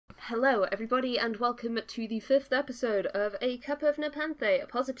Hello, everybody, and welcome to the 5th episode of A Cup of Nepenthe, a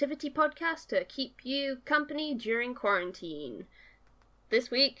positivity podcast to keep you company during quarantine. This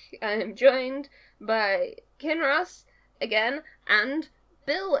week, I am joined by Kinross again, and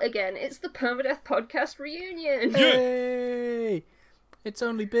Bill again. It's the Permadeath Podcast reunion! Yay! It's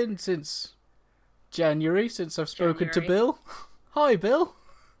only been since January since I've spoken to Bill. Hi, Bill.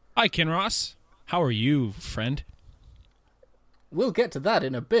 Hi, Kinross. How are you, friend? We'll get to that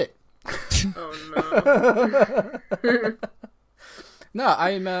in a bit. Oh no. No,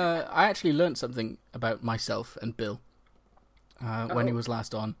 I actually learned something about myself and Bill when he was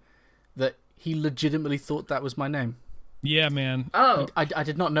last on, that he legitimately thought that was my name. Yeah, man. Oh. I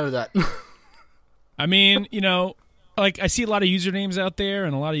did not know that. I mean, you know, like, I see a lot of usernames out there,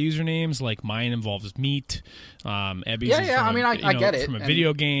 and a lot of usernames, like mine involves meat. Ebby's is from I get it. From a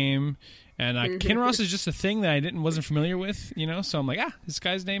video game. And Kinross is just a thing that I wasn't familiar with, you know. So I'm like, this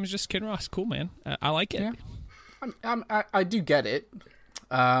guy's name is just Kinross. Cool, man. I like it. Yeah. I do get it.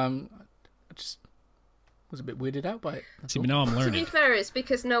 I just was a bit weirded out by it. See, but now I'm learning. To be fair, it's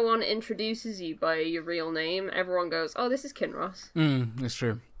because no one introduces you by your real name. Everyone goes, "Oh, this is Kinross." That's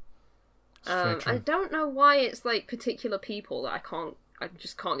true. True. I don't know why it's like particular people that I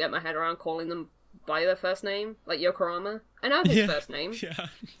just can't get my head around calling them by their first name, like Yokorama. I know his first name. Yeah.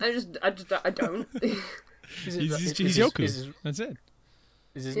 I don't. He's Yoku. That's it.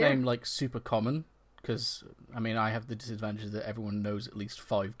 Is his name like super common? Because I mean, I have the disadvantage that everyone knows at least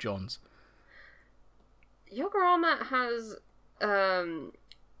 5 Johns. Yokorama has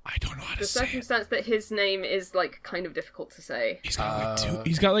I don't know how to the say circumstance that his name is like kind of difficult to say. He's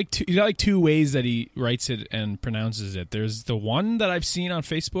got like two ways that he writes it and pronounces it. There's the one that I've seen on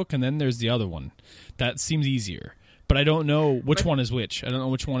Facebook, and then there's the other one that seems easier. But I don't know which one is which. I don't know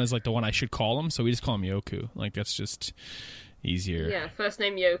which one is like the one I should call him. So we just call him Yoku. Like, that's just easier. Yeah, first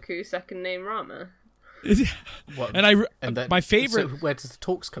name Yoku, second name Rama. What? And my favorite. So where does the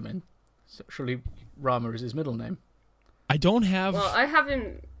talks come in? So surely Rama is his middle name. I don't have. Well, I have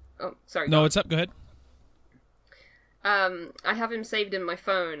him. Oh, sorry. No, it's up. Go ahead. I have him saved in my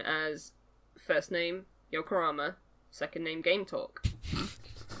phone as first name Yokorama, second name Game Talk.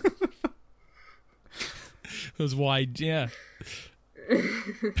 Those wide, yeah.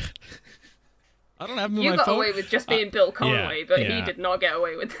 I don't have him in you my got phone. away with just being Bill Conway, but he did not get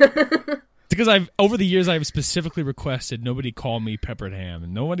away with that. Because over the years I've specifically requested nobody call me Peppered Ham,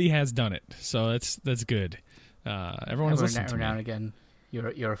 and nobody has done it. So that's good. Everyone's listening to me. Now and again,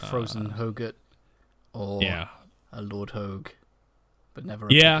 you're a frozen Hogut or a Lord Hogue, but never a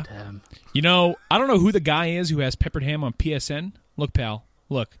Peppered Ham. You know, I don't know who the guy is who has Peppered Ham on PSN. Look, pal.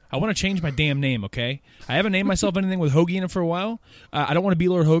 Look, I want to change my damn name, okay? I haven't named myself anything with Hoagie in it for a while. I don't want to be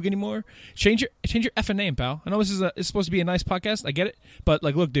Lord Hogue anymore. Change your effing name, pal. I know this is supposed to be a nice podcast. I get it. But,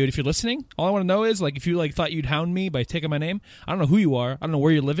 like, look, dude, if you're listening, all I want to know is, like, if you, like, thought you'd hound me by taking my name, I don't know who you are. I don't know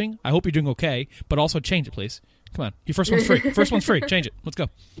where you're living. I hope you're doing okay. But also change it, please. Come on. Your first one's free. First one's free. Change it. Let's go.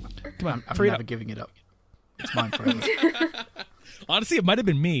 Come on. I'm never giving it up. It's mine forever. Honestly, it might have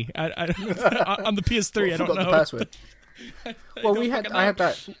been me. On the PS3, I don't know. The password. Well, I had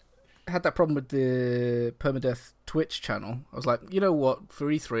that problem with the Permadeath Twitch channel. I was like, you know what? For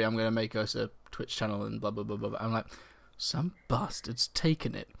E3, I'm going to make us a Twitch channel and blah, blah, blah, blah. I'm like, some bastard's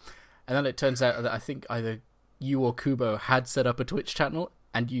taken it. And then it turns out that I think either you or Kubo had set up a Twitch channel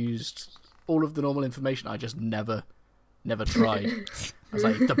and used all of the normal information. I just never tried. I was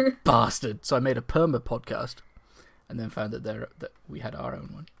like, the bastard. So I made a Perma podcast and then found that we had our own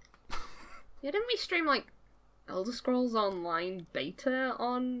one. Yeah, didn't we stream, like, Elder Scrolls Online beta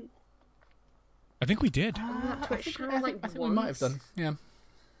on... I think we did. Twitch channel, I think we might have done. Yeah,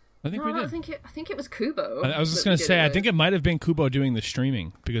 I think we did. I think it was Kubo. I was just going to say, I think it might have been Kubo doing the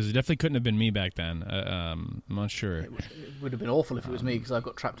streaming, because it definitely couldn't have been me back then. I'm not sure. It would have been awful if it was me, because I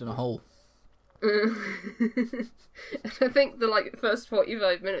got trapped in a hole. I think the first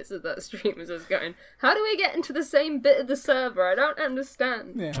 45 minutes of that stream was us going, how do we get into the same bit of the server? I don't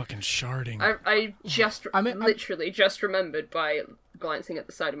understand. Yeah. Fucking sharding. I literally just remembered by glancing at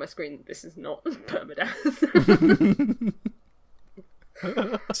the side of my screen, this is not permadeath.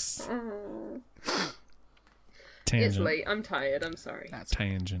 Tangent. It's late. I'm tired. I'm sorry. That's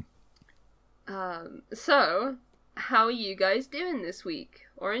tangent. So, how are you guys doing this week,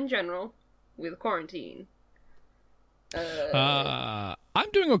 or in general, with quarantine? I'm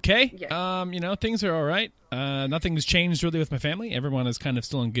doing okay. Yeah. You know, things are all right. Nothing's changed really with my family. Everyone is kind of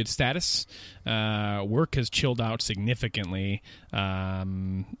still in good status. Work has chilled out significantly,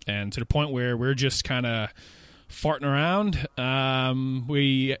 and to the point where we're just kind of farting around.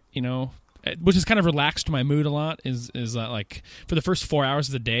 We, you know, which has kind of relaxed my mood a lot, is like for the first 4 hours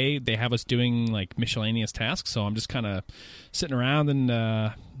of the day, they have us doing like miscellaneous tasks. So I'm just kind of sitting around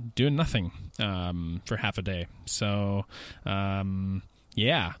and doing nothing for half a day. So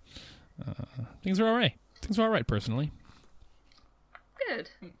yeah, things are all right. Things are all right personally. Good.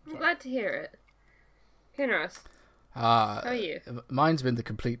 I'm glad to hear it. Kinros, how are you? Mine's been the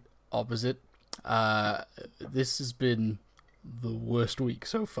complete opposite. This has been the worst week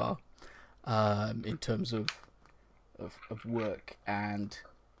so far, in terms of work and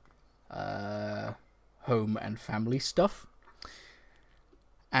home and family stuff.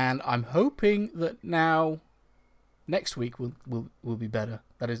 And I'm hoping that now next week will be better.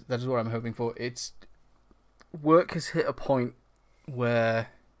 That is what I'm hoping for. It's work has hit a point where,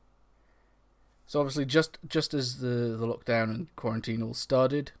 so obviously just as the lockdown and quarantine all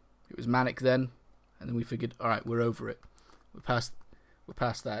started, it was manic then, and then we figured, all right, we're over it. We're past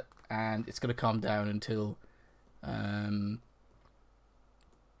that, and it's going to calm down until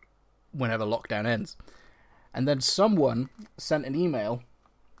whenever lockdown ends. And then someone sent an email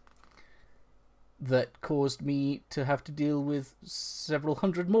that caused me to have to deal with several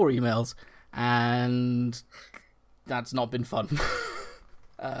hundred more emails, and that's not been fun.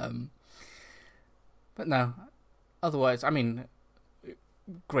 But no, otherwise, I mean,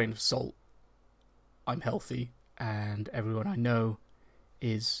 grain of salt, I'm healthy, and everyone I know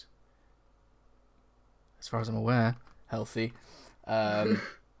is, as far as I'm aware, healthy. So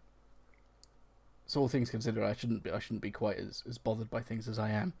all things considered, I shouldn't be quite as bothered by things as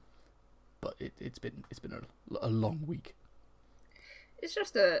I am. But it's been a long week. It's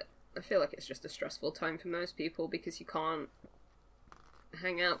just I feel like it's just a stressful time for most people because you can't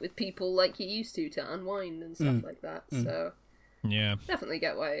hang out with people like you used to unwind and stuff like that. So yeah, definitely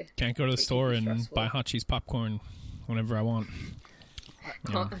get why. Can't go to the store and buy hot cheese popcorn whenever I want.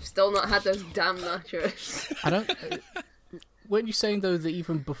 I've still not had those damn nachos. I don't. Weren't you saying though that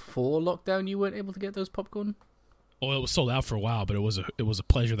even before lockdown you weren't able to get those popcorn? Well, it was sold out for a while, but it was a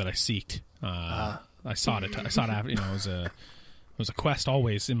pleasure that I seeked. I sought it. After, it was a quest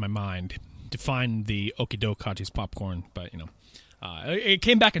always in my mind to find the Okie Doke hot cheese popcorn. But it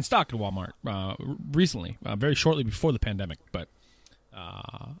came back in stock at Walmart recently, very shortly before the pandemic. But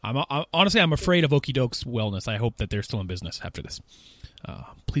honestly, I'm afraid of Okie Doke's wellness. I hope that they're still in business after this.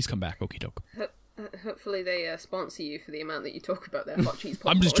 Please come back, Okie Doke. Hopefully they sponsor you for the amount that you talk about their hot cheese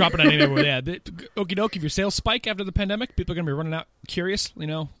popcorn. I'm just dropping it anywhere. Yeah, Okie doke. If your sales spike after the pandemic, people are going to be running out curious.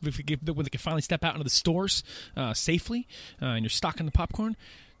 When they can finally step out into the stores safely, and you're stocking the popcorn.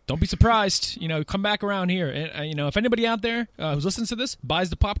 Don't be surprised. Come back around here. And, if anybody out there who's listening to this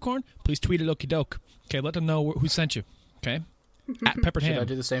buys the popcorn, please tweet at Okie doke. Okay, let them know who sent you. Okay, at Peppered Ham. Should I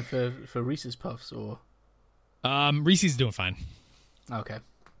do the same for Reese's Puffs or? Reese's doing fine. Okay.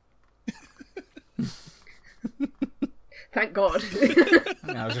 Thank God.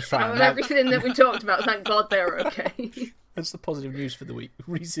 I was just trying to everything that we talked about, thank God they're okay. That's the positive news for the week.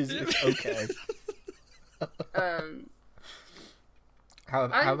 Reese's is okay.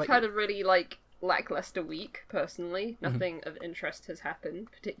 I've had a really lackluster week personally. Nothing of interest has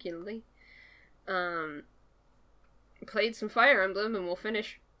happened particularly. Played some Fire Emblem and we'll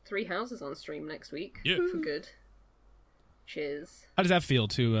finish 3 houses on stream next week for good. Cheers. How does that feel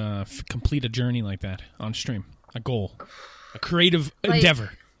to complete a journey like that on stream? A goal, a creative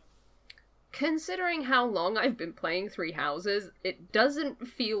endeavor. Considering how long I've been playing 3 houses, it doesn't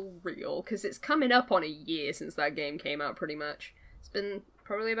feel real because it's coming up on a year since that game came out. Pretty much, it's been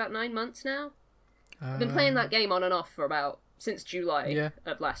probably about 9 months now. I've been playing that game on and off for since July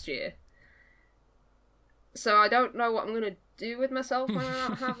of last year. So I don't know what I'm gonna do with myself when I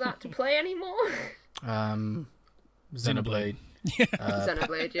don't have that to play anymore. Xenoblade.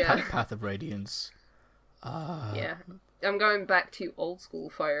 Xenoblade, yeah. Path of Radiance. Yeah. I'm going back to old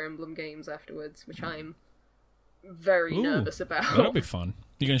school Fire Emblem games afterwards, which I'm very nervous about. That'll be fun.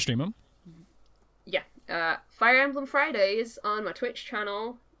 You gonna stream them? Yeah. Fire Emblem Fridays on my Twitch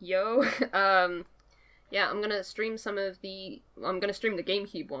channel. Yo. Yeah, I'm gonna stream the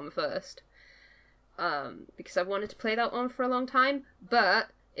GameCube one first. Because I've wanted to play that one for a long time, but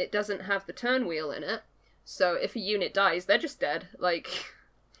it doesn't have the turn wheel in it. So if a unit dies, they're just dead.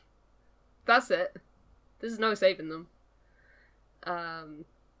 That's it. There's no saving them.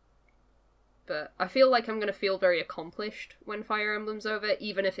 But I feel like I'm going to feel very accomplished when Fire Emblem's over,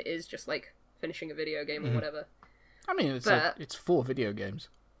 even if it is just finishing a video game or whatever. I mean, it's 4 video games.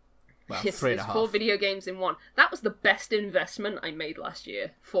 Well, it's 3.5. 4 video games in one. That was the best investment I made last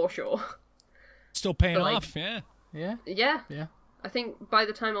year, for sure. Still paying off, yeah. Yeah? Yeah. I think by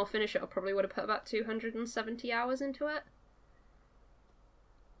the time I'll finish it, I probably would have put about 270 hours into it.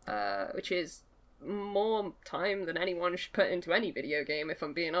 which is more time than anyone should put into any video game, if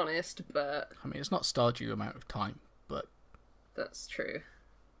I'm being honest, but... I mean, it's not Stardew amount of time, but... That's true.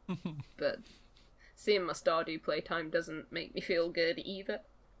 But seeing my Stardew playtime doesn't make me feel good either,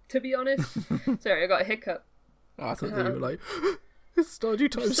 to be honest. Sorry, I got a hiccup. Oh, I thought that you were like,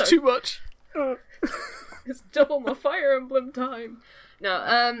 Stardew time's too much. It's double my Fire Emblem time. No,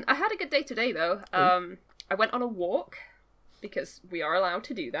 I had a good day today, though. I went on a walk, because we are allowed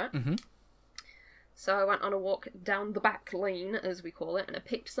to do that. Mm-hmm. So I went on a walk down the back lane, as we call it, and I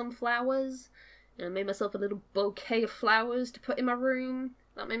picked some flowers, and I made myself a little bouquet of flowers to put in my room.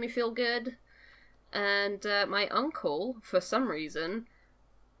 That made me feel good. And my uncle, for some reason,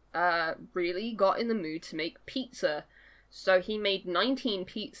 really got in the mood to make pizza. So he made 19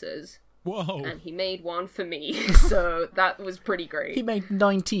 pizzas. Whoa. And he made one for me, so that was pretty great. He made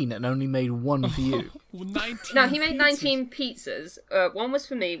 19 and only made one for you. 19 No, he made pizzas. 19 pizzas. One was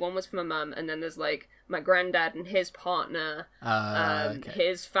for me, one was for my mum, and then there's, like, my granddad and his partner, Okay.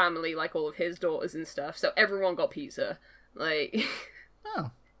 his family, like, all of his daughters and stuff. So everyone got pizza. Like...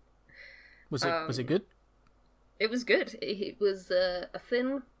 Oh. Was it good? It was good. It was a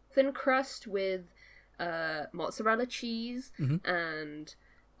thin crust with mozzarella cheese and...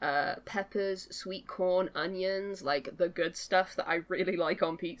 peppers, sweet corn, onions, like the good stuff that I really like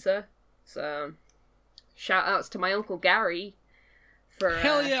on pizza. So, shout outs to my Uncle Gary for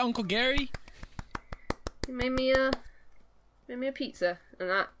Hell yeah, Uncle Gary. He made me a pizza,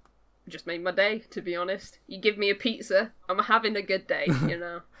 and that just made my day, to be honest. You give me a pizza, I'm having a good day, you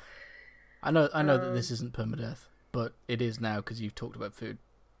know. I know that this isn't permadeath, but it is now because you've talked about food.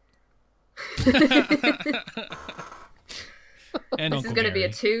 And this is going to be a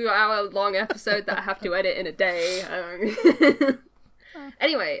 2-hour long episode that I have to edit in a day.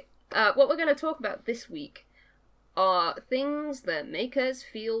 Anyway, what we're going to talk about this week are things that make us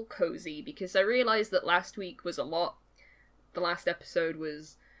feel cozy, because I realised that last week was a lot. The last episode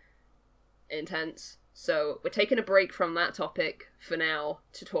was intense, so we're taking a break from that topic for now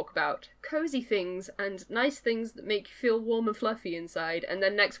to talk about cozy things and nice things that make you feel warm and fluffy inside, and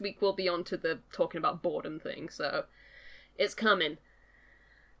then next week we'll be on to the talking about boredom thing, so... It's coming.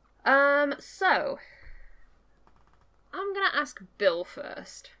 So, I'm gonna ask Bill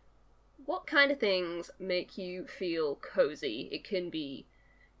first. What kind of things make you feel cozy? It can be,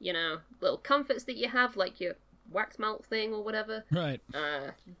 you know, little comforts that you have, like your wax melt thing or whatever. Right.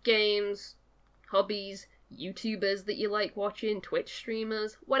 Games, hobbies, YouTubers that you like watching, Twitch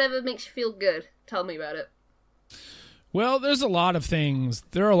streamers, whatever makes you feel good. Tell me about it. Well, there's a lot of things.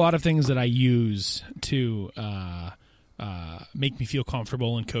 There are a lot of things that I use to make me feel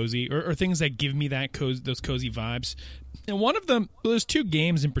comfortable and cozy, or things that give me that those cozy vibes. And one of them, well, there's two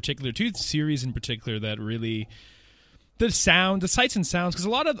games in particular, two series in particular that really, the sights and sounds, because a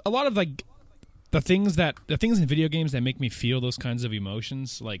lot of like the things in video games that make me feel those kinds of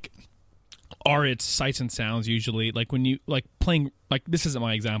emotions, like, are its sights and sounds usually. Like when you like playing, like this isn't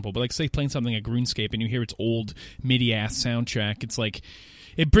my example, but like say playing something like RuneScape and you hear its old MIDI ass soundtrack, it's like,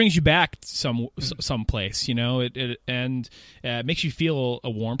 it brings you back some place, you know. It makes you feel a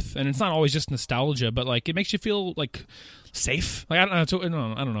warmth, and it's not always just nostalgia, but like it makes you feel like safe. Like I don't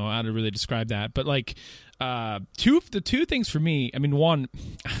know how to really describe that, but like the two things for me. I mean, one,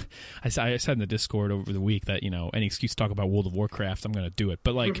 I said in the Discord over the week that, you know, any excuse to talk about World of Warcraft, I'm going to do it.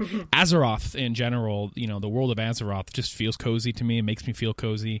 But like Azeroth in general, you know, the world of Azeroth just feels cozy to me. It makes me feel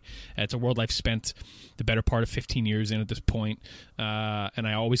cozy. It's a world I've spent the better part of 15 years in at this point, and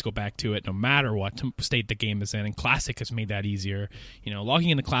I always go back to it no matter what state the game is in. And Classic has made that easier. You know, logging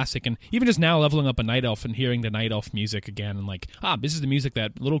into Classic and even just now leveling up a Night Elf and hearing the Night Elf music again, and like, this is the music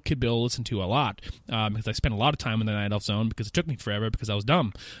that little kid Bill listened to a lot, because I spent a lot of time in the Night Elf zone because it took me forever because I was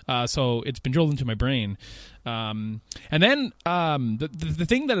dumb. So it's been drilled into my brain. And then the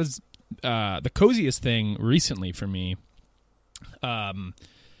thing that is the coziest thing recently for me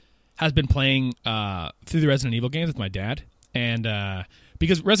has been playing through the Resident Evil games with my dad. And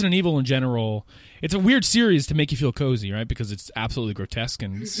because Resident Evil in general, it's a weird series to make you feel cozy, right? Because it's absolutely grotesque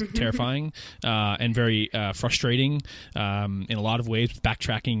and it's terrifying and very frustrating in a lot of ways, with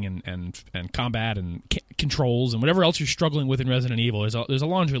backtracking and combat and controls and whatever else you're struggling with in Resident Evil. There's a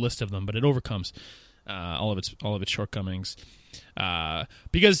laundry list of them, but it overcomes all of its shortcomings.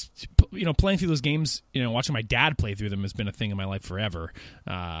 Because, you know, playing through those games, you know, watching my dad play through them has been a thing in my life forever.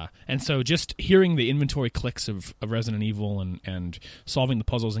 And so just hearing the inventory clicks of Resident Evil and solving the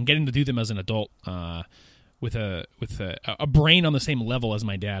puzzles and getting to do them as an adult with a brain on the same level as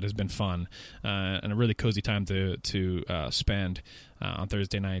my dad has been fun, and a really cozy time to spend on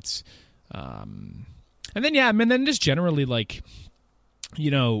Thursday nights. And then, yeah, I mean, then just generally, like,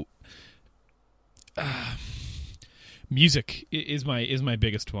 music is my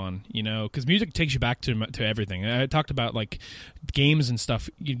biggest one, because music takes you back to everything. I talked about like games and stuff.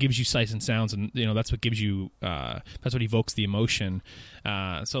 It gives you sights and sounds, and that's what gives you that's what evokes the emotion.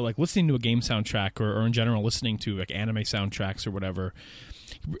 So like listening to a game soundtrack or in general listening to like anime soundtracks or whatever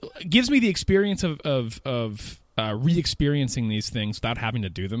gives me the experience of re-experiencing these things without having to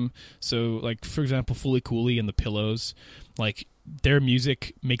do them. So like for example, Fully Cooley and the Pillows, like their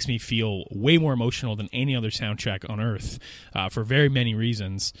music makes me feel way more emotional than any other soundtrack on earth for very many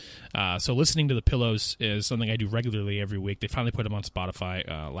reasons. So listening to the Pillows is something I do regularly every week. They finally put them on Spotify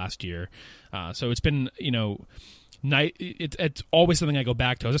last year. So it's been, it's always something I go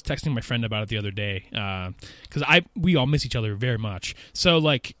back to. I was just texting my friend about it the other day because we all miss each other very much. So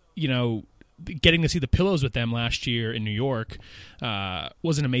like, getting to see the Pillows with them last year in New York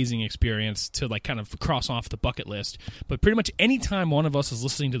was an amazing experience to like kind of cross off the bucket list. But pretty much any time one of us is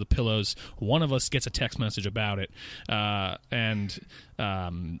listening to the Pillows, one of us gets a text message about it, and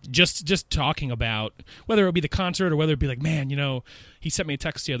just talking about whether it be the concert or whether it be like, man, he sent me a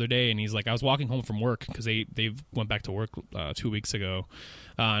text the other day and he's like, I was walking home from work because they went back to work 2 weeks ago.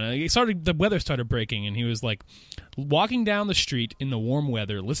 The weather started breaking, and he was like, walking down the street in the warm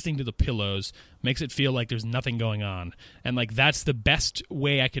weather, listening to the Pillows makes it feel like there's nothing going on. And like that's the best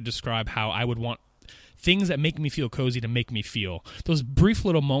way I could describe how I would want things that make me feel cozy to make me feel. Those brief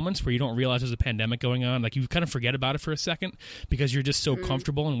little moments where you don't realize there's a pandemic going on, like you kind of forget about it for a second because you're just so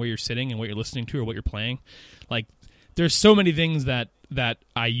comfortable in where you're sitting and what you're listening to or what you're playing. Like there's so many things that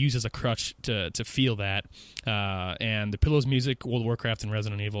I use as a crutch to feel that, and the Pillows music, World of Warcraft, and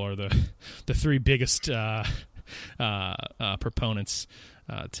Resident Evil are the three biggest proponents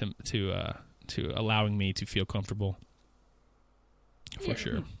to allowing me to feel comfortable. For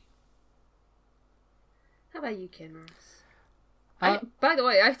sure. How about you, Ken Ross? By the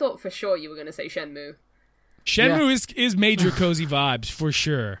way, I thought for sure you were going to say Shenmue. Shenmue is major cozy vibes for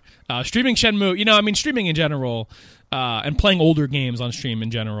sure. Streaming Shenmue, streaming in general, and playing older games on stream in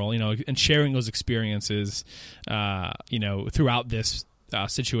general, and sharing those experiences, throughout this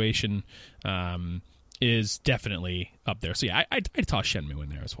situation, is definitely up there. So yeah, I'd toss Shenmue in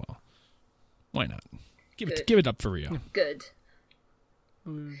there as well. Why not? Give it up for Rio. Good.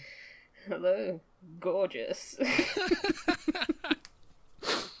 Hello, gorgeous.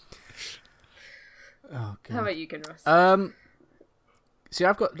 Oh, God. How about you, Ken Ross? See,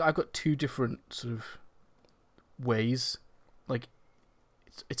 I've got two different sort of ways. Like,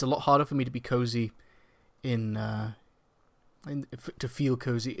 it's a lot harder for me to be cozy to feel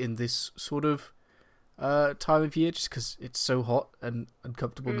cozy in this sort of time of year, just because it's so hot and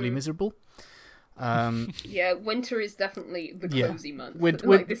uncomfortably miserable. Yeah, winter is definitely the cozy month.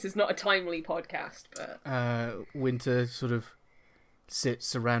 This is not a timely podcast, but winter sort of sit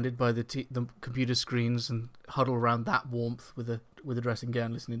surrounded by the computer screens and huddle around that warmth with a dressing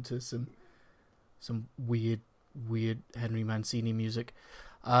gown, listening to some weird Henry Mancini music.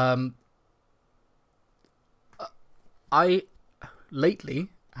 I lately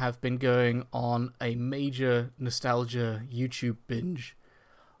have been going on a major nostalgia YouTube binge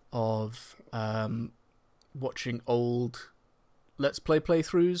of watching old Let's Play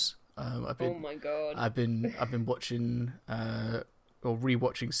playthroughs. Oh my god! I've been watching or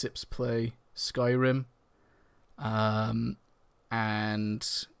rewatching Sips play Skyrim, and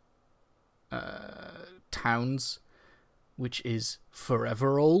Towns, which is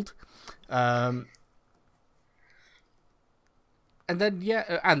forever old. And then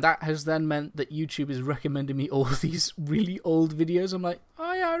and that has then meant that YouTube is recommending me all these really old videos. I'm like,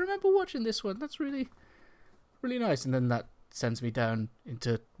 oh yeah, I remember watching this one. That's really, really nice. And then that sends me down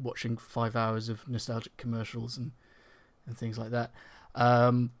into watching 5 hours of nostalgic commercials and things like that.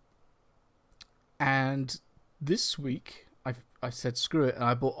 And this week I said screw it, and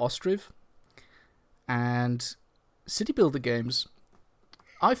I bought Ostriv and City Builder games.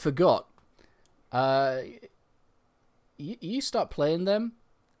 I forgot. You start playing them,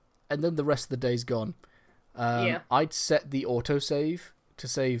 and then the rest of the day's gone. I'd set the autosave to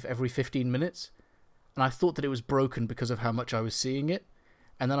save every 15 minutes, and I thought that it was broken because of how much I was seeing it.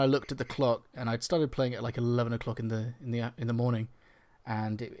 And then I looked at the clock, and I'd started playing at like 11 o'clock in the morning,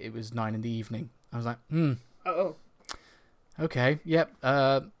 and it was 9 in the evening. I was like, Oh. Okay. Yep.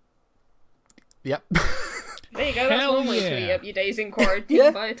 Yep. There you go. That's one way to eat up your days in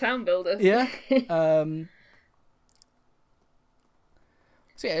quarantine by a town builder. Yeah.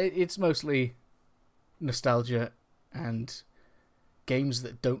 So yeah, it's mostly nostalgia and games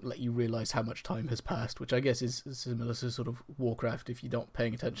that don't let you realise how much time has passed, which I guess is similar to sort of Warcraft. If you're not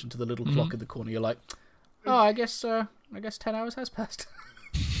paying attention to the little clock in the corner, you're like, oh, I guess I guess 10 hours has passed.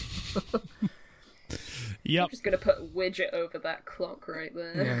 Yep. I'm just going to put a widget over that clock right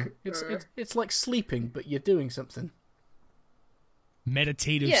there. Yeah. It's like sleeping, but you're doing something.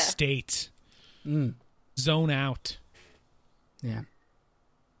 Meditative state. Zone out. Yeah.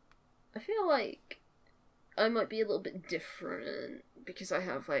 I feel like I might be a little bit different because I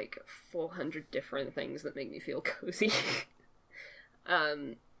have like 400 different things that make me feel cozy.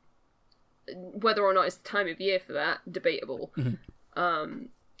 Whether or not it's the time of year for that, debatable. Mm-hmm. And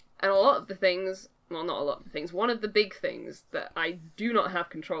a lot of the things, well, not a lot of the things, one of the big things that I do not have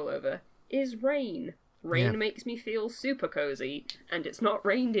control over is rain. Rain makes me feel super cozy, and it's not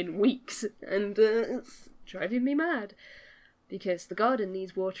rained in weeks, and it's driving me mad. Because the garden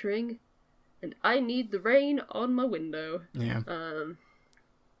needs watering, and I need the rain on my window. Yeah.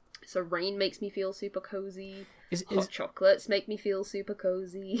 So rain makes me feel super cozy. Is Hot chocolates make me feel super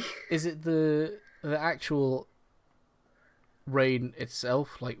cozy. Is it the actual rain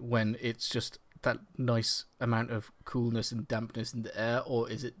itself, like when it's just that nice amount of coolness and dampness in the air, or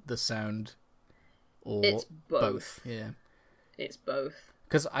is it the sound? Or it's both. Yeah. It's both.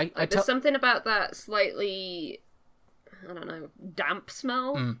 Because there's something about that slightly, I don't know, damp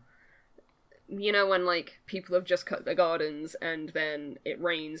smell. You know, when like people have just cut their gardens and then it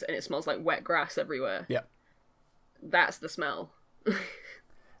rains and it smells like wet grass everywhere. Yeah. That's the smell.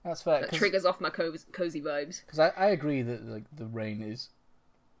 That's fair. That triggers off my cozy vibes. Because I agree that like the rain is,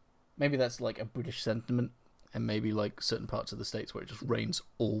 maybe that's like a British sentiment, and maybe like certain parts of the States where it just rains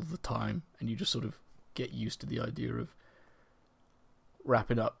all the time, and you just sort of get used to the idea of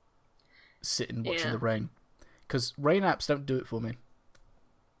wrapping up, sitting, watching the rain. Because rain apps don't do it for me.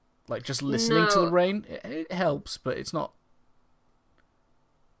 Like, just listening to the rain, it helps, but it's not...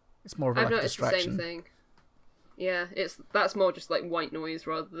 It's more of like a distraction. I've noticed the same thing. Yeah, that's more just like white noise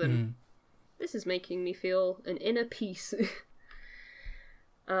rather than... This is making me feel an inner peace.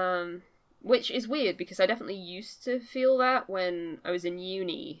 Which is weird, because I definitely used to feel that when I was in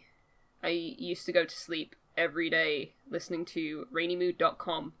uni. I used to go to sleep every day listening to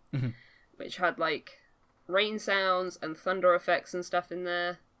rainymood.com, which had like rain sounds and thunder effects and stuff in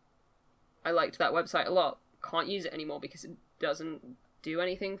there. I liked that website a lot. Can't use it anymore because it doesn't do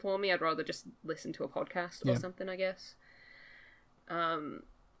anything for me. I'd rather just listen to a podcast or something, I guess.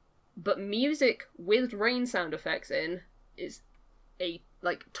 But music with rain sound effects in is a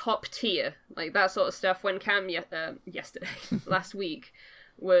like top tier. Like that sort of stuff. When Cam yesterday, last week,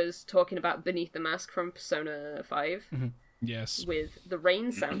 was talking about Beneath the Mask from Persona 5. Yes. With the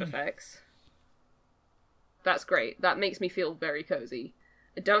rain sound effects. That's great. That makes me feel very cozy.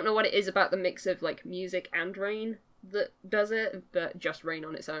 I don't know what it is about the mix of like music and rain that does it, but just rain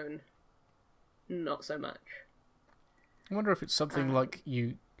on its own, not so much. I wonder if it's something like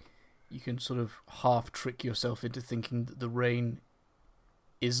you can sort of half trick yourself into thinking that the rain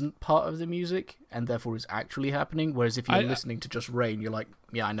isn't part of the music and therefore is actually happening, whereas if you're listening to just rain, you're like,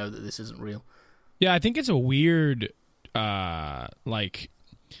 yeah, I know that this isn't real. Yeah, I think it's a weird like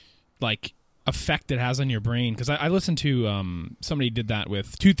effect it has on your brain, because I listened to somebody did that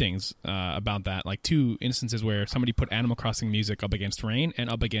with two things about that, like two instances where somebody put Animal Crossing music up against rain and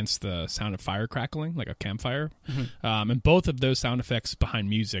up against the sound of fire crackling, like a campfire, and both of those sound effects behind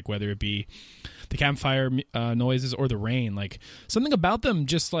music, whether it be the campfire noises or the rain, like something about them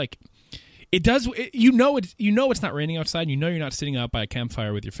just like it does. You know it's not raining outside. You know you're not sitting out by a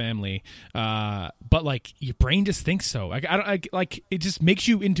campfire with your family. But like your brain just thinks so. Like it just makes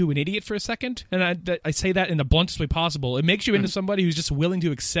you into an idiot for a second. And I say that in the bluntest way possible. It makes you into somebody who's just willing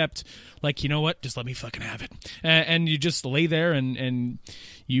to accept, like, you know what, just let me fucking have it. And you just lay there and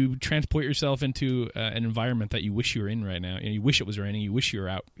you transport yourself into an environment that you wish you were in right now. And you wish it was raining. You wish you were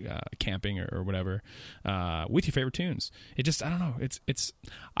out camping or whatever with your favorite tunes. It just, I don't know.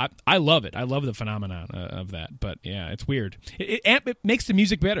 I love it. I love the phenomenon of that, but yeah, it's weird. It makes the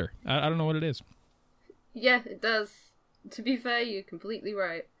music better. I don't know what it is. Yeah, it does. To be fair, you're completely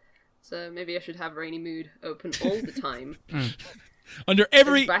right. So maybe I should have Rainy Mood open all the time. Under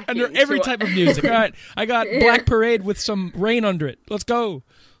every type of music. All right, I got Black Parade with some rain under it. Let's go.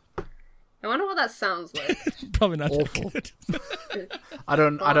 I wonder what that sounds like. Probably not awful. That good. I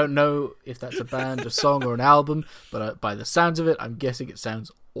don't know if that's a band, a song, or an album, but by the sounds of it, I'm guessing it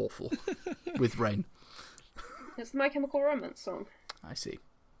sounds awful with rain. It's the My Chemical Romance song. I see.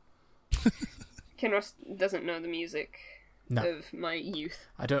 Kinross doesn't know the music of my youth.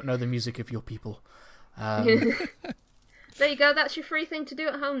 I don't know the music of your people. There you go. That's your free thing to do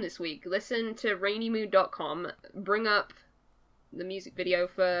at home this week. Listen to rainymood.com, bring up the music video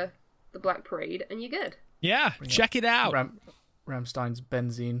for the Black Parade, and you're good. Yeah, check it out. Rammstein's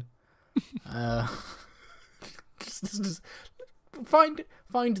Benzene. just find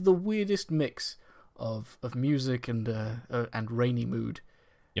the weirdest mix of music and rainy mood.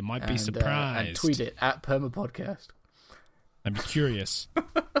 You might be surprised. And tweet it at PermaPodcast. I'm curious.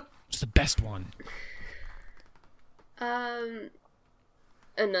 It's the best one.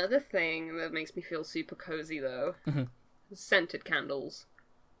 Another thing that makes me feel super cozy, though, scented candles,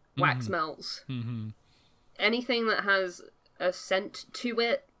 wax melts, anything that has a scent to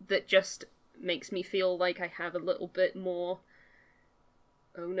it that just makes me feel like I have a little bit more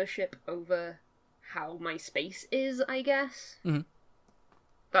ownership over how my space is, I guess.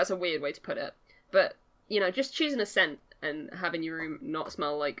 That's a weird way to put it. But, just choosing a scent and having your room not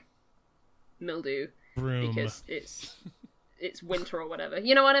smell like mildew because it's winter or whatever.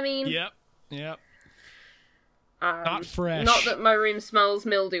 You know what I mean? Yep. Not fresh. Not that my room smells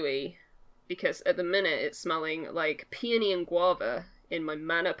mildewy, because at the minute it's smelling like peony and guava in my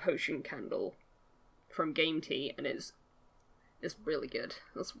mana potion candle from Game Tea, and it's really good.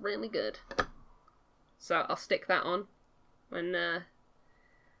 It's really good. So I'll stick that on when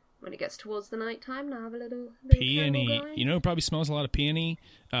it gets towards the night time, and I'll have a little peony. You know who probably smells a lot of peony?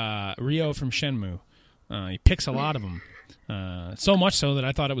 Rio from Shenmue. He picks a lot of them. So much so that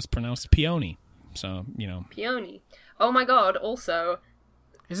I thought it was pronounced peony. So, Peony. Oh my god, also...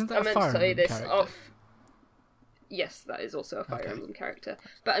 Isn't that I meant a Fire to tell you Emblem this character? off... Yes, that is also a Fire Emblem character.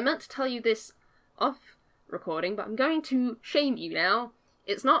 But I meant to tell you this off recording, but I'm going to shame you now.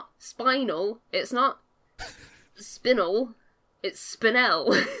 It's not spinal, it's not spinal, it's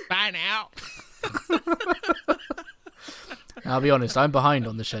spinel. Bye now. I'll be honest, I'm behind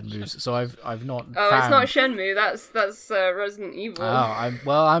on the Shenmues, so I've not. Oh, it's not Shenmue. That's Resident Evil. Oh,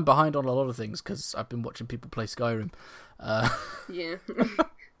 I'm behind on a lot of things because I've been watching people play Skyrim. Yeah,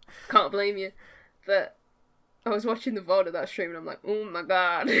 can't blame you. But I was watching the VOD of that stream and I'm like, oh my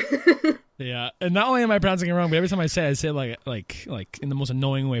god. Yeah, and not only am I pronouncing it wrong, but every time I say it like in the most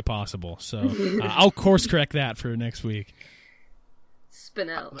annoying way possible. So I'll course correct that for next week.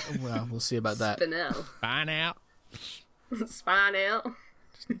 Spinel. Well, we'll see about that. Spinel. Bye now. Spine out.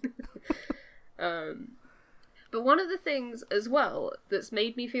 But one of the things as well that's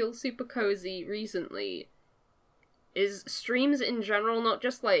made me feel super cozy recently is streams in general, not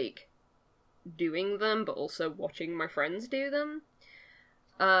just like doing them, but also watching my friends do them.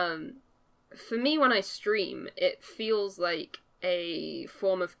 For me, when I stream, it feels like a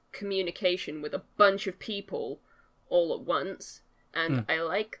form of communication with a bunch of people all at once, and I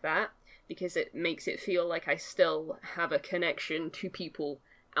like that. Because it makes it feel like I still have a connection to people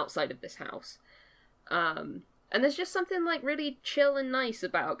outside of this house. And there's just something like really chill and nice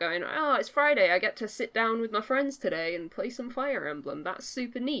about going, oh, it's Friday, I get to sit down with my friends today and play some Fire Emblem. That's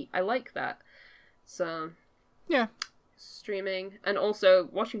super neat. I like that. So, yeah. Streaming, and also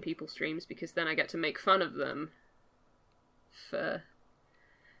watching people's streams, because then I get to make fun of them for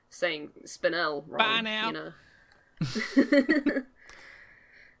saying Spinel wrong. Bye now. You know?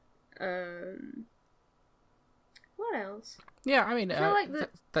 What else? Yeah, I mean, like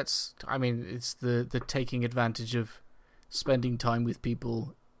it's the taking advantage of spending time with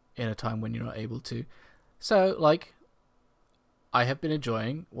people in a time when you're not able to. So, like, I have been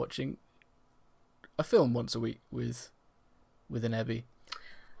enjoying watching a film once a week with an Ebby.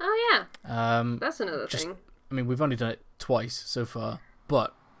 Oh yeah, that's another thing. I mean, we've only done it twice so far,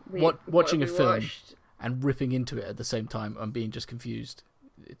 but watching a film and ripping into it at the same time and being just confused.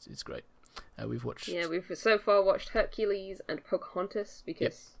 It's great. We've watched... Yeah, we've so far watched Hercules and Pocahontas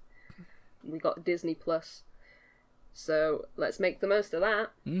because we got Disney Plus. So let's make the most of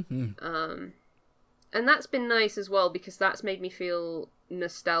that. Mm-hmm. And that's been nice as well because that's made me feel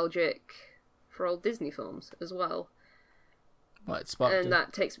nostalgic for old Disney films as well. Well, it sparked and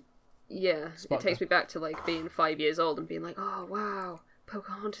that takes... Yeah, it takes me back to like being 5 years old and being like, oh wow,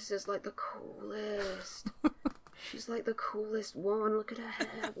 Pocahontas is like the coolest. She's like the coolest one. Look at her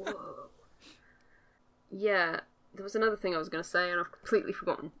hair. Whoa. Yeah, there was another thing I was going to say and I've completely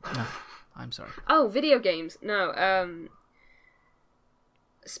forgotten. I'm sorry. Oh, video games. No,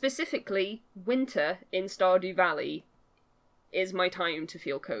 specifically, winter in Stardew Valley is my time to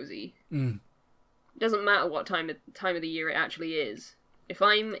feel cozy. Doesn't matter what time of the year it actually is. If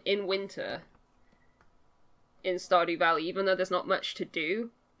I'm in winter in Stardew Valley, even though there's not much to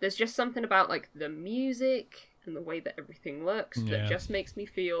do, there's just something about like the music and the way that everything looks that just makes me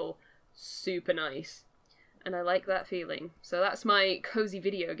feel super nice. And I like that feeling. So that's my cozy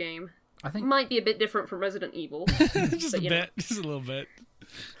video game. I think might be a bit different from Resident Evil. Just a bit. Just a little bit.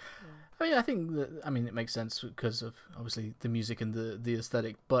 I mean, I think that, it makes sense because of obviously the music and the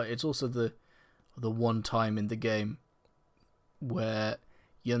aesthetic, but it's also the one time in the game where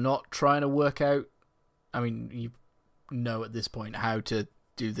you're not trying to work out. I mean, you know at this point how to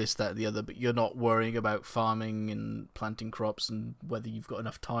do this, that, and the other, but you're not worrying about farming and planting crops and whether you've got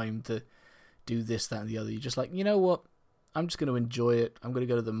enough time to do this, that, and the other. You're just like, you know what? I'm just going to enjoy it. I'm going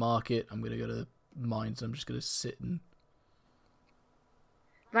to go to the market. I'm going to go to the mines. I'm just going to sit and...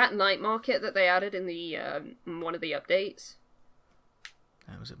 That night market that they added in the one of the updates.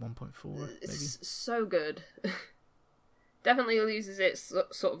 Was it 1.4? Maybe? It's so good. Definitely loses its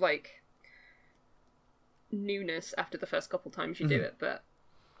sort of like newness after the first couple times you do it, but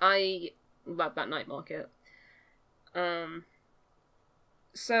I love that night market.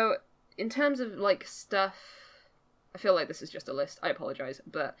 So in terms of like stuff, I feel like this is just a list. I apologize,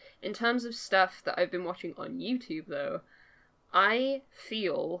 but in terms of stuff that I've been watching on YouTube, though, I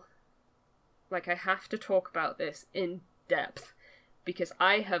feel like I have to talk about this in depth because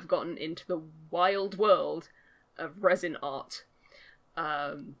I have gotten into the wild world of resin art.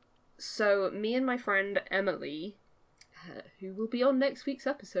 So me and my friend Emily, who will be on next week's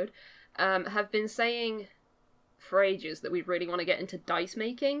episode, have been saying for ages that we really want to get into dice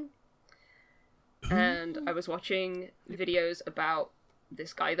making. And I was watching videos about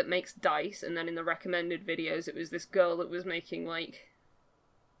this guy that makes dice, and then in the recommended videos it was this girl that was making like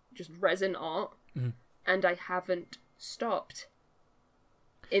just resin art, and I haven't stopped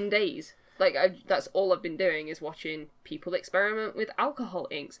in days. Like that's all I've been doing is watching people experiment with alcohol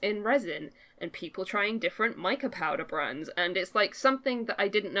inks in resin and people trying different mica powder brands, and it's like something that I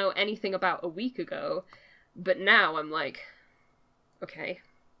didn't know anything about a week ago, but now I'm like, okay,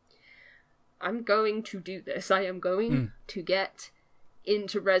 I'm going to do this. I am going to get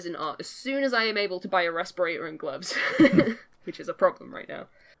into resin art as soon as I am able to buy a respirator and gloves, which is a problem right now.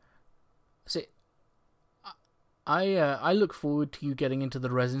 See, I look forward to you getting into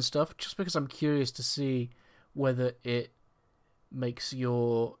the resin stuff just because I'm curious to see whether it makes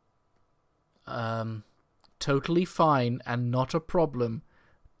your totally fine and not a problem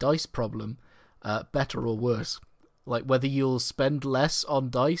dice problem better or worse. Like whether you'll spend less on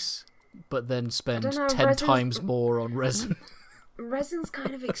dice but then spend 10 times more on resin. Resin's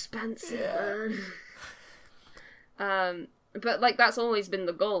kind of expensive. But like that's always been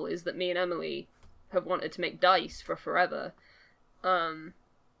the goal, is that me and Emily have wanted to make dice for forever.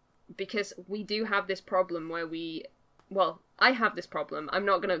 Because we do have this problem where I have this problem. I'm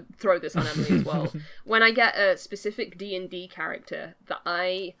not going to throw this on Emily as well. When I get a specific D&D character that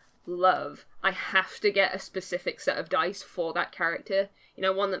I love, I have to get a specific set of dice for that character. You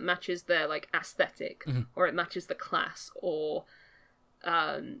know, one that matches their like aesthetic, or it matches the class, or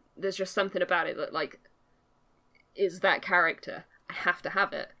there's just something about it that like is that character. I have to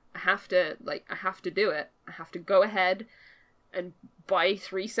have it. I have to do it. I have to go ahead and buy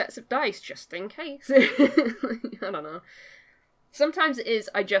 3 sets of dice just in case. I don't know. Sometimes it is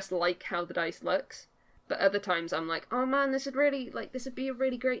I just like how the dice looks, but other times I'm like, oh man, this would be a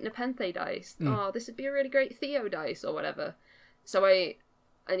really great Nepenthe dice. Oh, this would be a really great Theo dice or whatever. So I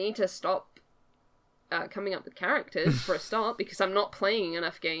need to stop coming up with characters for a start, because I'm not playing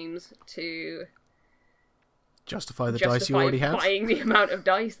enough games to justify the dice you already have. Buying the amount of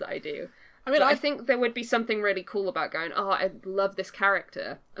dice that I do. I mean, I think there would be something really cool about going, oh, I love this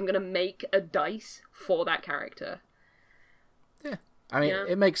character. I'm going to make a dice for that character. Yeah. I mean,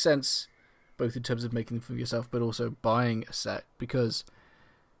 it makes sense, both in terms of making them for yourself, but also buying a set, because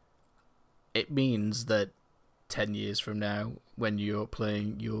it means that 10 years from now, when you're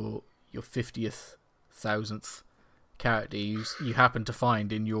playing your 50th, 1000th character, you happen to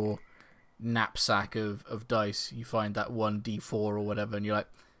find in your knapsack of dice, you find that 1d4 or whatever, and you're like,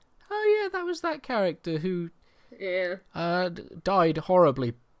 oh yeah, that was that character who died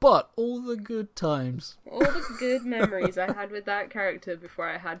horribly, but all the good times. All the good memories I had with that character before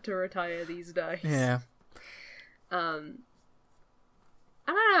I had to retire these dice. Yeah. I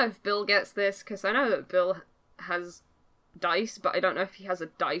don't know if Bill gets this, because I know that Bill has dice, but I don't know if he has a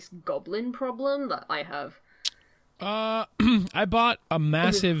dice goblin problem that I have. I bought a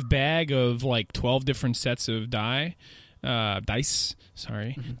massive bag of like 12 different sets of dice.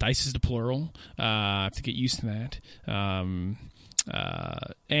 Sorry. Dice is the plural. I have to get used to that.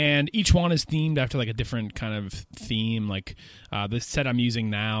 And each one is themed after like a different kind of theme. Like the set I'm using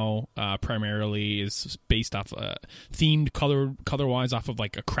now primarily is based off themed color-wise off of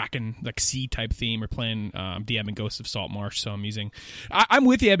like a Kraken, like sea type theme. We're playing DMing Ghost of Salt Marsh, so I'm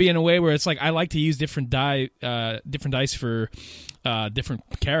with you, Abby, in a way where it's like I like to use different dice for different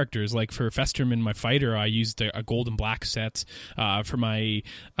characters. Like for Festerman, my fighter, I used a gold and black set. For my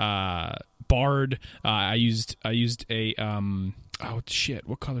Bard, I used a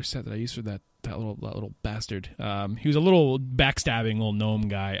what color set did I use for that that little bastard. He was a little backstabbing little gnome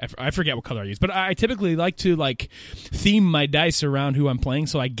guy. I forget what color I use, but I typically like to theme my dice around who I'm playing.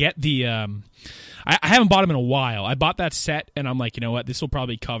 So I get the. I haven't bought them in a while. I bought that set, and I'm like, you know what? This will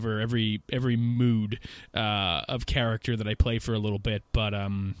probably cover every mood of character that I play for a little bit. But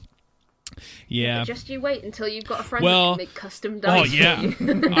yeah. Just you wait until you've got a friend that can make custom dice. Oh yeah. For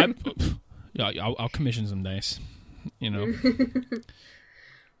you. I'll commission some dice. You know.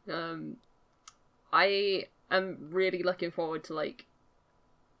 I am really looking forward to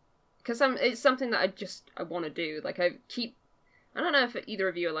because it's something that I want to do. I don't know if either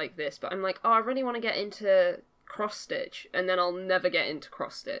of you are like this, but I'm like, oh, I really want to get into cross-stitch, and then I'll never get into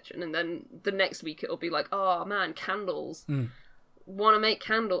cross-stitch, and then the next week it'll be like, oh man, candles. Want to make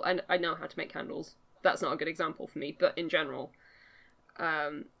candle. I know how to make candles. That's not a good example for me, but in general,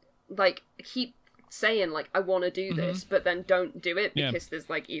 keep saying I want to do this, but then don't do it because there's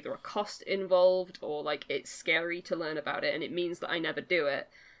either a cost involved or it's scary to learn about it, and it means that I never do it.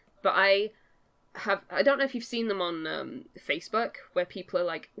 But I don't know if you've seen them on Facebook, where people are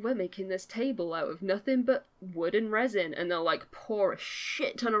like, we're making this table out of nothing but wood and resin, and they'll pour a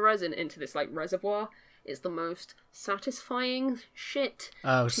shit ton of resin into this reservoir. It's the most satisfying shit.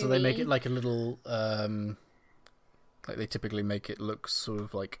 Oh, so they make it a little they typically make it look sort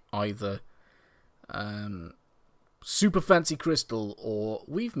of either super fancy crystal, or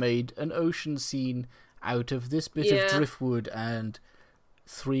we've made an ocean scene out of this bit of driftwood and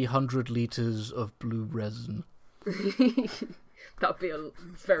 300 liters of blue resin. That'd be a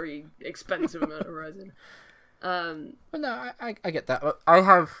very expensive amount of resin. But no, I get that.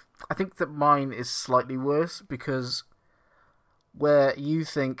 I think that mine is slightly worse, because where you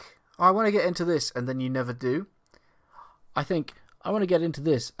think, oh, I want to get into this, and then you never do. I think, I want to get into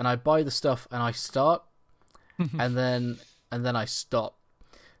this, and I buy the stuff, and I start, and then I stop.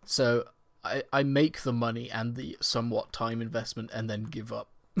 So I make the money and the somewhat time investment, and then give up.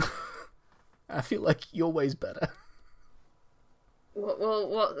 I feel like your way's better.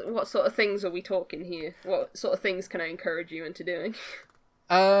 What sort of things are we talking here? What sort of things can I encourage you into doing?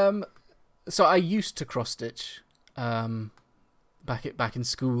 So I used to cross stitch, back in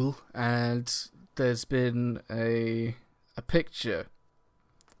school, and there's been a picture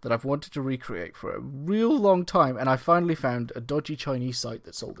that I've wanted to recreate for a real long time, and I finally found a dodgy Chinese site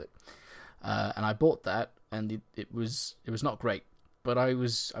that sold it, and I bought that, and it was not great, but I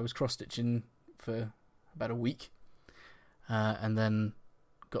was cross stitching for about a week, and then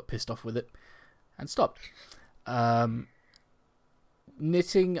got pissed off with it and stopped.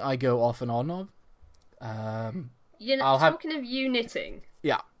 Knitting I go off and on of. Talking of you knitting.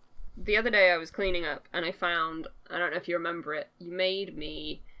 Yeah. The other day I was cleaning up and I found, I don't know if you remember it, you made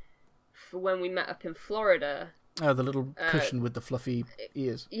me, for when we met up in Florida. Oh, the little cushion with the fluffy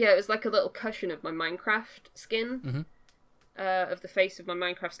ears. Yeah, it was like a little cushion of my Minecraft skin. Of the face of my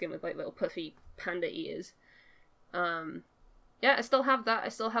Minecraft skin with little puffy panda ears. Yeah, I still have that. I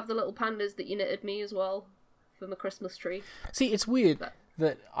still have the little pandas that you knitted me as well from the Christmas tree. See, it's weird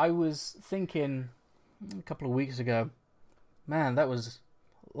that I was thinking a couple of weeks ago, man, that was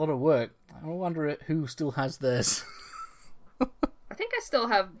a lot of work. I wonder who still has theirs. I think I still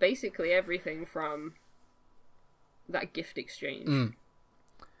have basically everything from that gift exchange.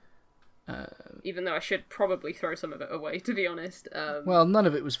 Even though I should probably throw some of it away, to be honest. Well, none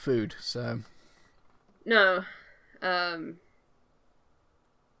of it was food, so... No. I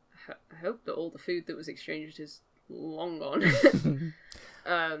hope that all the food that was exchanged is long gone.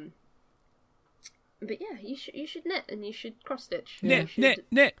 But yeah, you should knit, and you should cross stitch. Knit.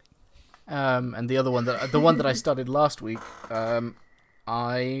 And the other one the one that I started last week,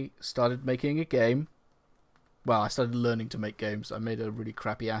 I started making a game. Well, I started learning to make games. I made a really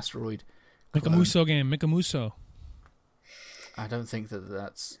crappy asteroid. Make a Muso game. Make a Muso. I don't think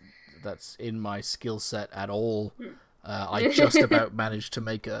that's in my skill set at all. I just about managed to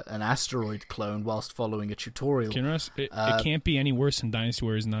make an asteroid clone whilst following a tutorial. It can't be any worse than Dynasty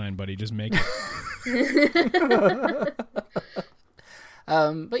Warriors 9, buddy. Just make it.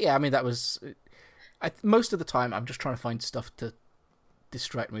 But yeah, I mean, that was... most of the time, I'm just trying to find stuff to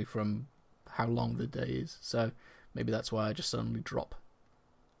distract me from how long the day is. So maybe that's why I just suddenly drop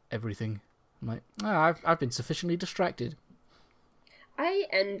everything. I'm like, I've been sufficiently distracted. I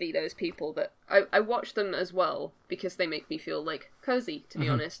envy those people that... I watch them as well because they make me feel like cozy, to be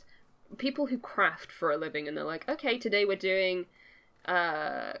honest. People who craft for a living and they're like, okay, today we're doing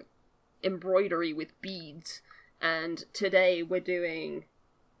embroidery with beads, and today we're doing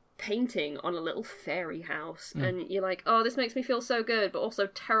painting on a little fairy house. And you're like, oh, this makes me feel so good, but also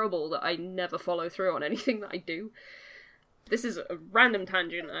terrible that I never follow through on anything that I do. This is a random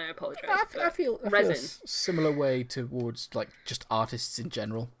tangent. I apologize. I feel a similar way towards like just artists in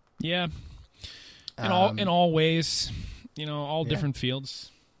general. Yeah, in all ways, all different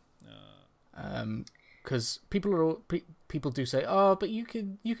fields. Because people do say, oh, but you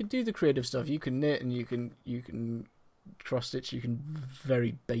can do the creative stuff. You can knit and you can cross stitch. You can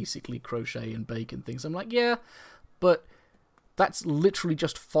very basically crochet and bake and things. I'm like, yeah, but that's literally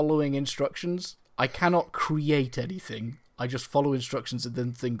just following instructions. I cannot create anything. I just follow instructions and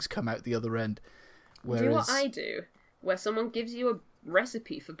then things come out the other end. Whereas... Do what I do, where someone gives you a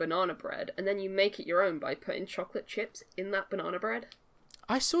recipe for banana bread and then you make it your own by putting chocolate chips in that banana bread.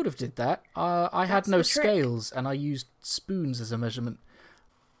 I sort of did that. I had no scales and I used spoons as a measurement.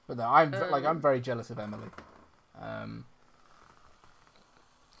 But no, I'm very jealous of Emily.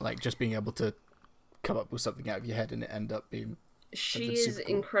 Like just being able to come up with something out of your head and it end up being. She is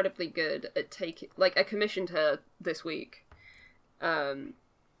cool. Incredibly good at taking. Like I commissioned her this week,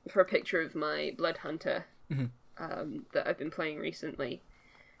 for a picture of my Blood Hunter, that I've been playing recently,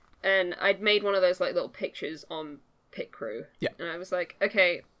 and I'd made one of those like little pictures on Pit Crew. Yeah. And I was like,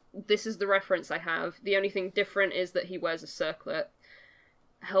 okay, this is the reference I have. The only thing different is that he wears a circlet.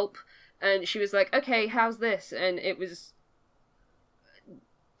 Help. And she was like, okay, how's this? And it was,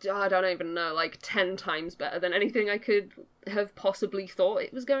 I don't even know, like 10 times better than anything I could have possibly thought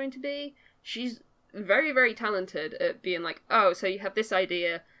it was going to be. She's very, very talented at being like, oh, so you have this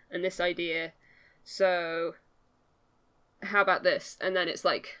idea and this idea, so how about this? And then it's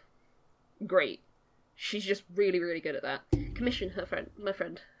like, great. She's just really, really good at that. Commission my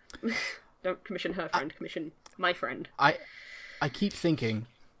friend. Don't commission her friend, commission my friend. I keep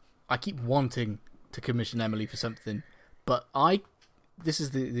wanting to commission Emily for something, but this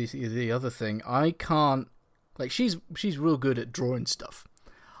is the other thing. I can't, like, she's real good at drawing stuff.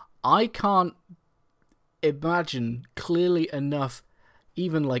 I can't imagine clearly enough,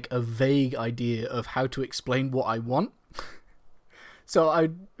 even like a vague idea of how to explain what I want. So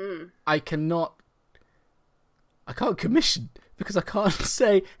I can't commission because I can't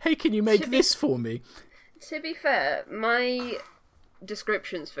say, hey, can you make this for me? To be fair, my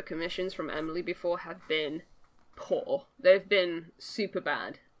descriptions for commissions from Emily before have been poor. They've been super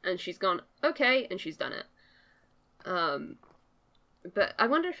bad. And she's gone, okay, and she's done it. But I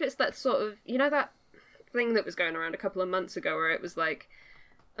wonder if it's that sort of, that thing that was going around a couple of months ago where it was like,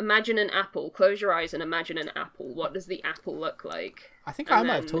 imagine an apple, close your eyes and imagine an apple. What does the apple look like? I think I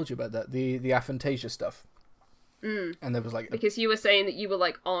might have told you about that, the aphantasia stuff. And there was like... Because you were saying that you were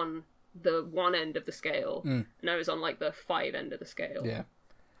like on the one end of the scale, and I was on like the 5 end of the scale. Yeah.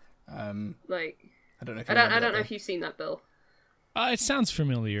 Like... I don't know if you've seen that, Bill. It sounds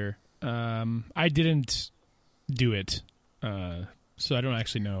familiar. I didn't do it, so I don't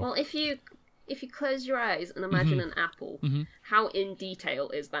actually know. Well, if you close your eyes and imagine an apple, how in detail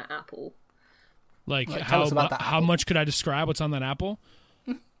is that apple? Like how much could I describe what's on that apple?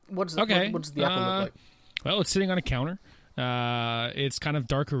 What does the apple look like? Well, it's sitting on a counter. It's kind of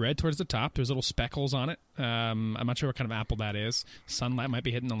darker red towards the top. There's little speckles on it. I'm not sure what kind of apple that is. Sunlight might be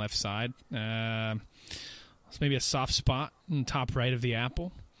hitting the left side. It's maybe a soft spot in the top right of the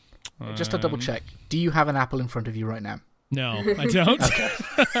apple. Just to double check, do you have an apple in front of you right now? No, I don't.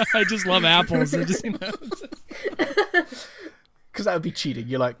 I just love apples. Because that would be cheating.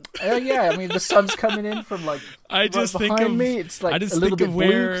 You're like, oh yeah, I mean the sun's coming in from like behind me. It's like a little bit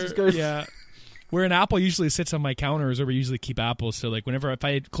blue. Where an apple usually sits on my counter is where we usually keep apples. So like if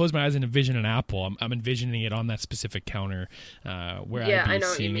I close my eyes and envision an apple, I'm envisioning it on that specific counter where I'd be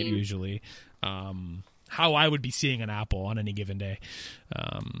seeing it usually. How I would be seeing an apple on any given day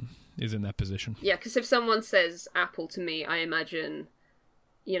is in that position. Yeah, because if someone says apple to me, I imagine,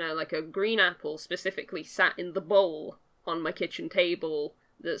 like a green apple specifically sat in the bowl on my kitchen table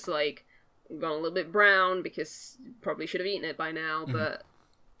that's like gone a little bit brown because probably should have eaten it by now, but,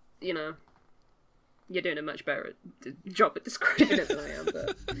 you're doing a much better job at describing it than I am.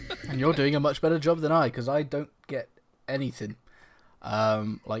 But... And you're doing a much better job than I, because I don't get anything.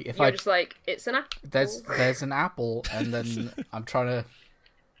 Like if you're just like, it's an apple. There's an apple, and then I'm trying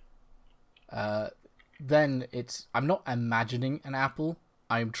to. Then I'm not imagining an apple.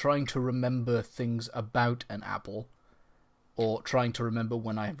 I'm trying to remember things about an apple, or trying to remember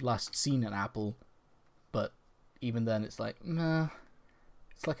when I have last seen an apple. But even then, it's like, nah.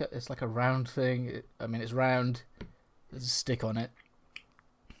 It's like a round thing. It's round. There's a stick on it.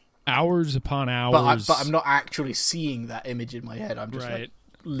 Hours upon hours. But I'm not actually seeing that image in my head. I'm just like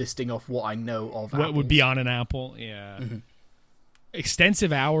listing off what I know of what apples. Would be on an apple. Yeah.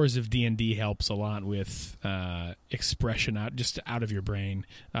 extensive hours of D&D helps a lot with expression out of your brain,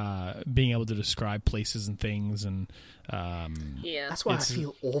 being able to describe places and things, and that's why I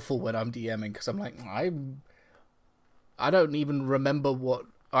feel awful when I'm DMing, because I'm like, I don't even remember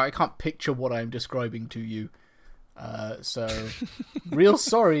I can't picture what I'm describing to you. So real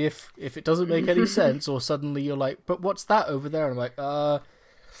sorry if it doesn't make any sense, or suddenly you're like, but what's that over there? And I'm like,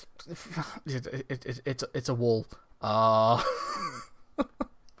 it's a wall.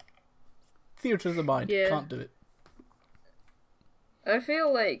 Theatre of the mind. Can't do it. I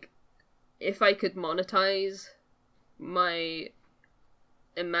feel like if I could monetize my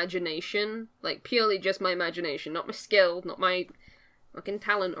imagination, like purely just my imagination, not my skill, not my fucking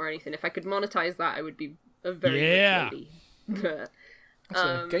talent or anything, if I could monetize that, I would be a very rich lady. That's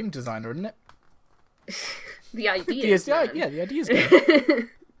a game designer, isn't it? The idea is the idea is good.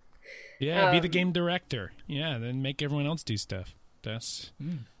 Yeah, be the game director. Yeah, then make everyone else do stuff. That's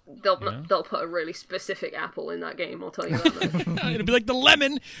they'll put a really specific apple in that game, I'll tell you that much. It'll be like the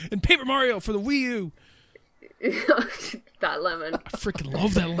lemon in Paper Mario for the Wii U. That lemon. I freaking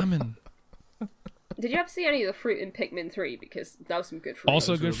love that lemon. Did you ever see any of the fruit in Pikmin 3? Because that was some good fruit.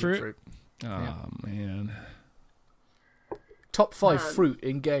 Also good fruit? Oh, man. Top 5 fruit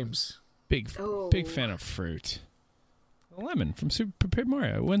in games. Big fan of fruit. The lemon from Super Paper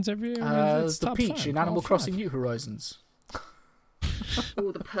Mario wins every year. The peach in Animal Crossing New Horizons.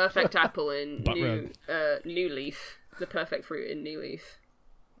 Oh, the perfect apple in New Leaf. The perfect fruit in New Leaf.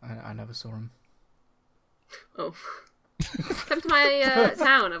 I never saw him. Oh. Come to my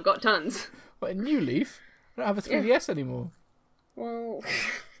town, I've got tons. What, in New Leaf? I don't have a 3DS anymore. Well,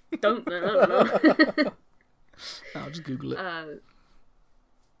 I don't know. I'll just Google it.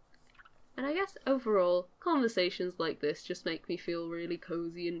 And I guess overall, conversations like this just make me feel really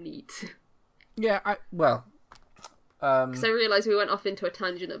cozy and neat. Yeah, because I realised we went off into a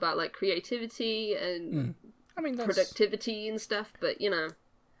tangent about like creativity and productivity and stuff, but you know,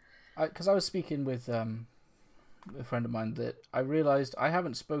 because I was speaking with a friend of mine that I realised I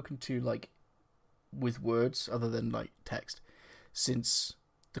haven't spoken to like with words other than like text since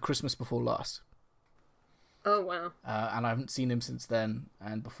the Christmas before last. Oh wow! And I haven't seen him since then,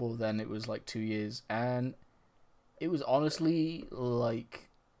 and before then it was like 2 years, and it was honestly like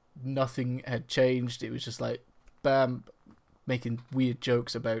nothing had changed. It was just like bam, making weird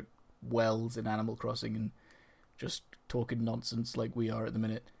jokes about wells in Animal Crossing and just talking nonsense like we are at the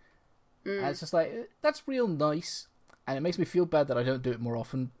minute. And it's just like, that's real nice, and it makes me feel bad that I don't do it more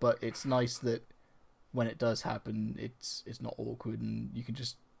often, but it's nice that when it does happen, it's not awkward and you can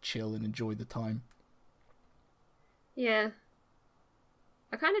just chill and enjoy the time. Yeah.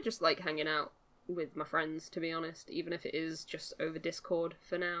 I kind of just like hanging out with my friends, to be honest, even if it is just over Discord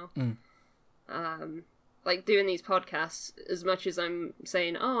for now. Like doing these podcasts, as much as I'm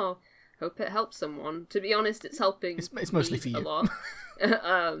saying, oh, hope it helps someone, to be honest, it's helping it's mostly for you. A lot.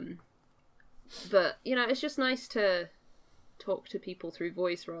 But, you know, it's just nice to talk to people through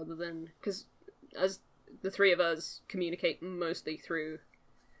voice rather than... Because as the three of us communicate mostly through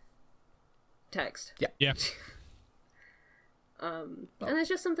text. Yeah. And there's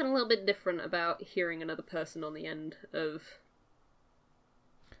just something a little bit different about hearing another person on the end of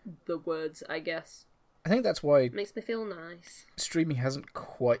the words, I guess. I think that's why... It makes me feel nice. Streaming hasn't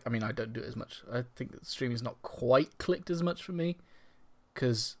quite... I mean, I don't do it as much. I think that streaming's not quite clicked as much for me,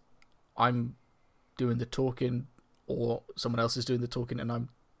 because I'm doing the talking, or someone else is doing the talking, and I'm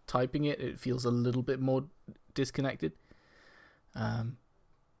typing it. It feels a little bit more disconnected. But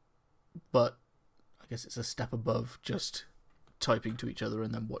I guess it's a step above just typing to each other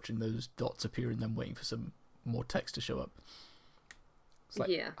and then watching those dots appear and then waiting for some more text to show up. It's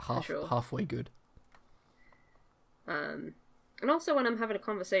like halfway good. And also when I'm having a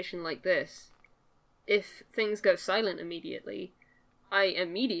conversation like this, if things go silent immediately, I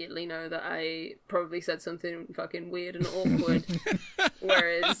immediately know that I probably said something fucking weird and awkward.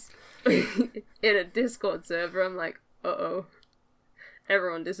 Whereas in a Discord server, I'm like, uh-oh,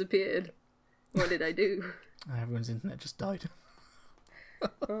 everyone disappeared. What did I do? Everyone's internet just died.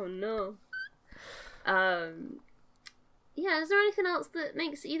 Oh no. Yeah, is there anything else that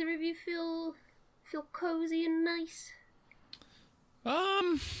makes either of you feel cozy and nice?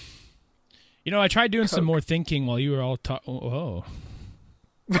 You know, I tried doing some more thinking while you were all talking. Whoa.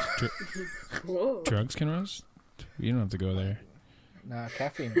 Whoa. Drugs can roast? You don't have to go there. Nah,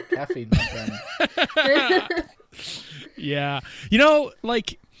 caffeine, my friend. Yeah. You know,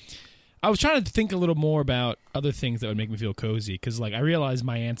 like, I was trying to think a little more about other things that would make me feel cozy, because like I realized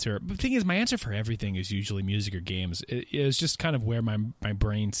my answer. The thing is, my answer for everything is usually music or games. It's just kind of where my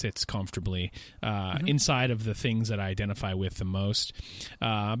brain sits comfortably inside of the things that I identify with the most.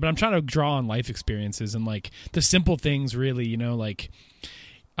 But I'm trying to draw on life experiences and like the simple things, really. You know, like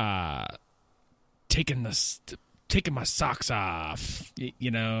taking my socks off. You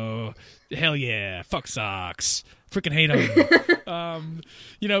know, hell yeah, fuck socks. Freaking hate them.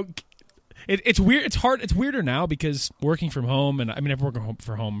 You know. It's weird. It's hard. It's weirder now because working from home, and I mean, I've worked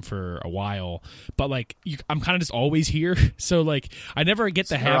from home for a while, but like, I'm kind of just always here. So like, I never get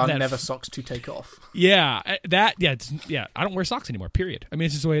to have that. Never socks to take off. Yeah, yeah. I don't wear socks anymore. Period. I mean,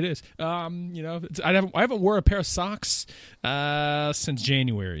 it's just the way it is. You know, I haven't wore a pair of socks since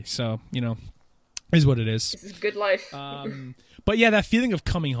January. So you know, is what it is. This is good life. But yeah, that feeling of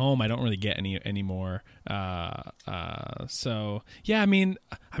coming home, I don't really get anymore. So yeah, I mean,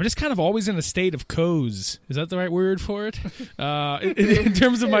 I'm just kind of always in a state of cozy. Is that the right word for it? In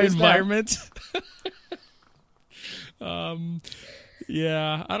terms of my environment.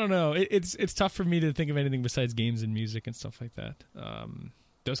 Yeah, I don't know. It's tough for me to think of anything besides games and music and stuff like that.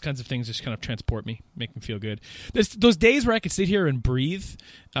 Those kinds of things just kind of transport me, make me feel good. Those days where I could sit here and breathe.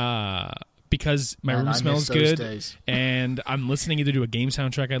 Because my room smells good, and I'm listening either to a game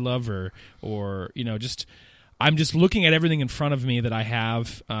soundtrack I love, or you know, I'm just looking at everything in front of me that I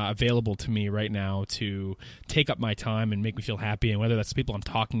have available to me right now to take up my time and make me feel happy, and whether that's the people I'm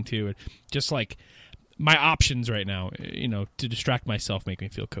talking to, just like my options right now, you know, to distract myself, make me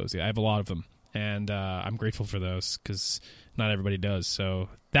feel cozy. I have a lot of them, and I'm grateful for those because not everybody does. So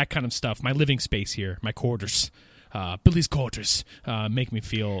that kind of stuff, my living space here, my quarters, Billy's quarters, make me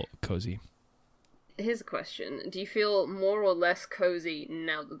feel cozy. Here's a question. Do you feel more or less cozy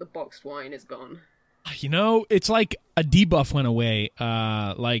now that the boxed wine is gone? You know, it's like a debuff went away.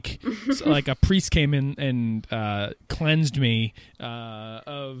 Like a priest came in and cleansed me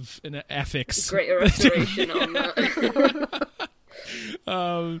of an ethics. Greater restoration on that.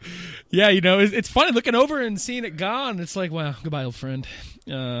 Yeah, you know, it's funny looking over and seeing it gone. It's like, wow, goodbye, old friend.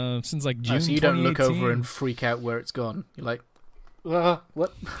 Since like June. So you don't look over and freak out where it's gone. You're like, what?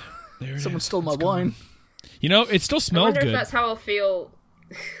 Someone stole my wine. You know, it still smelled good. I wonder if that's how I'll feel.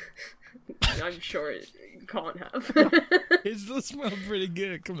 I'm sure it can't have. It still smelled pretty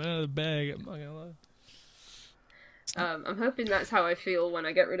good coming out of the bag. I'm not gonna lie. I'm hoping that's how I feel when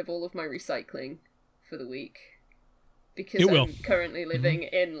I get rid of all of my recycling for the week. Because I'm currently living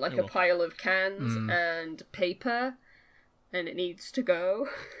in like a pile of cans and paper, and it needs to go.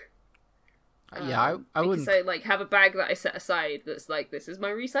 Yeah, I wouldn't. Because I like have a bag that I set aside that's like, this is my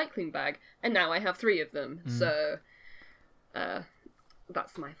recycling bag, and now I have 3 of them. So,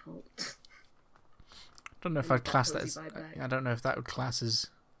 that's my fault. I don't know if I'd class that as. I don't know if that would class as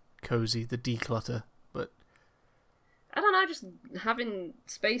cozy, the declutter, but I don't know. Just having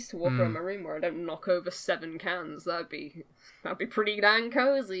space to walk around my room where I don't knock over 7 cans. That'd be pretty dang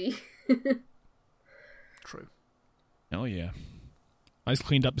cozy. True. Oh yeah. I just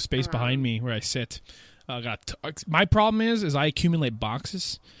cleaned up the space behind me where I sit. My problem is I accumulate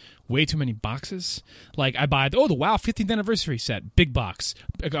boxes, way too many boxes. Like I buy the WoW 15th anniversary set, big box.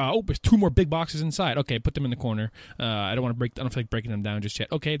 There's 2 more big boxes inside. Okay, put them in the corner. I don't feel like breaking them down just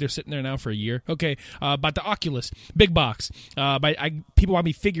yet. Okay, they're sitting there now for a year. Okay, bought the Oculus, big box. People want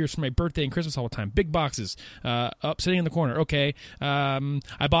me figures for my birthday and Christmas all the time. Big boxes, up sitting in the corner. Okay,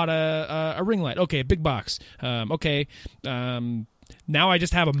 I bought a ring light. Okay, big box. Okay. Now I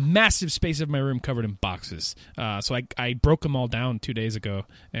just have a massive space of my room covered in boxes. So I broke them all down 2 days ago,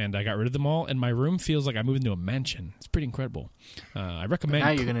 and I got rid of them all, and my room feels like I moved into a mansion. It's pretty incredible. I recommend... But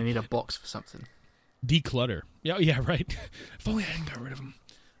now you're going to need a box for something. Declutter. Yeah, right. If only I hadn't got rid of them.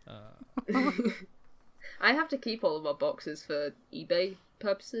 I have to keep all of our boxes for eBay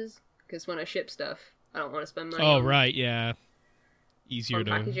purposes, because when I ship stuff, I don't want to spend money on right, yeah. on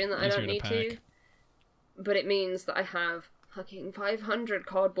packaging that I don't need to. But it means that I have fucking 500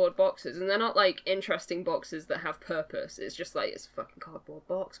 cardboard boxes, and they're not like interesting boxes that have purpose. It's just like, it's a fucking cardboard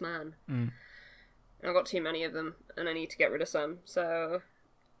box, man. And I've got too many of them, and I need to get rid of some. So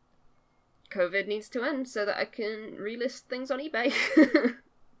COVID needs to end so that I can relist things on eBay.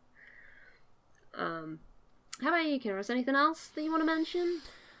 How about you, Kira? Is there anything else that you want to mention?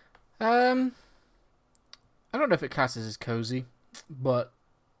 I don't know if it classes as cozy, but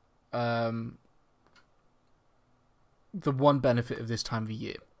the one benefit of this time of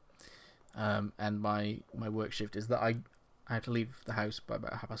year and my work shift is that I had to leave the house by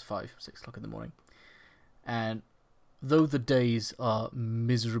about 5:30, 6 o'clock in the morning. And though the days are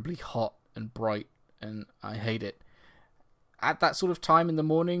miserably hot and bright and I hate it, at that sort of time in the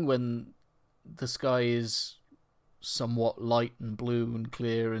morning when the sky is somewhat light and blue and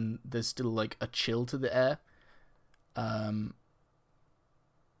clear and there's still like a chill to the air,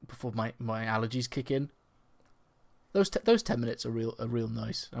 before my allergies kick in, those 10 minutes are real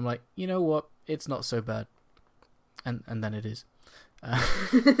nice. I'm like, you know what, it's not so bad, and then it is. I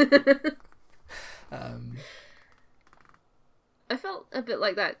felt a bit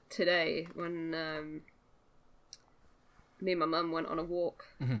like that today when me and my mum went on a walk,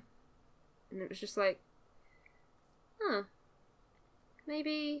 and it was just like,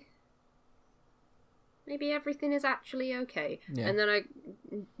 maybe everything is actually okay. Yeah. And then I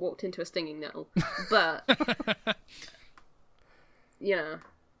walked into a stinging nettle, but I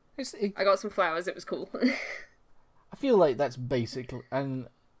got some flowers. It was cool. I feel like that's basic, and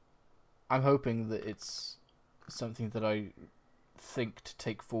I'm hoping that it's something that I think to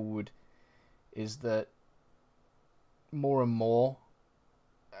take forward, is that more and more,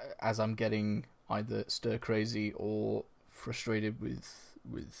 as I'm getting either stir crazy or frustrated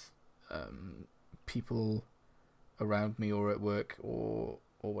with people around me or at work or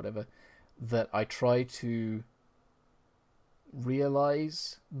whatever, that I try to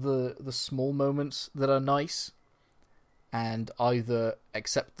realize the small moments that are nice, and either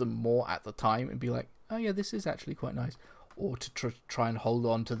accept them more at the time and be like, oh yeah, this is actually quite nice, or to try and hold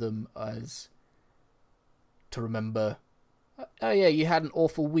on to them as to remember, oh yeah, you had an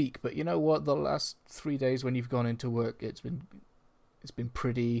awful week, but you know what, the last 3 days when you've gone into work, it's been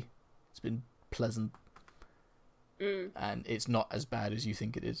pretty, it's been pleasant, and it's not as bad as you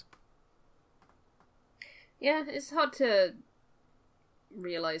think it is. Yeah, it's hard to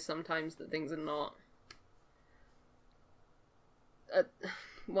realize sometimes that things are not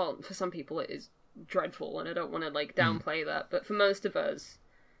well, for some people it is dreadful, and I don't want to like downplay that, but for most of us,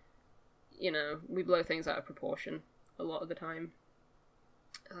 we blow things out of proportion a lot of the time,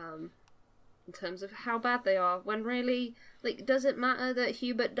 in terms of how bad they are, when really, like, does it matter that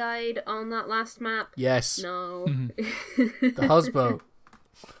Hubert died on that last map? Yes. No. The husband.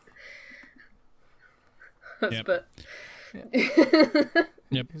 Husband.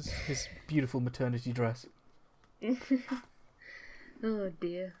 Yep. His beautiful maternity dress. Oh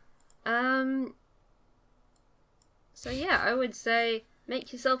dear. So yeah, I would say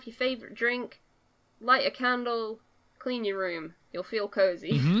make yourself your favourite drink, light a candle, clean your room. You'll feel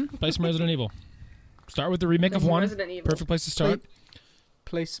cozy. Play some Resident Evil. Start with the remake of 1. Perfect place to start.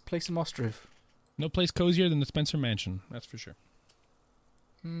 Play some Ostriv. No place cozier than the Spencer Mansion, that's for sure.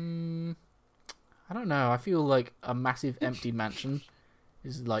 I don't know. I feel like a massive empty mansion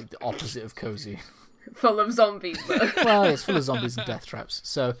is like the opposite of cozy. Full of zombies, though. Well, it's full of zombies and death traps.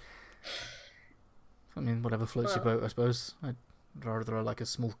 So, I mean, whatever floats your boat, I suppose. I'd rather like a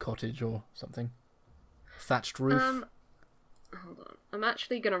small cottage or something. Thatched roof. Hold on. I'm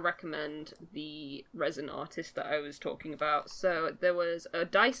actually going to recommend the resin artist that I was talking about. So, there was a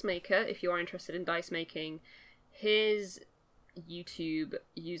dice maker, if you're interested in dice making. His YouTube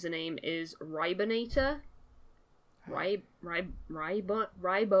username is Ribonator. Ribonator.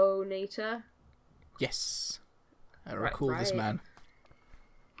 Yes. I recall this man.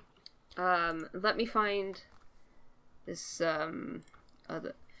 Let me find this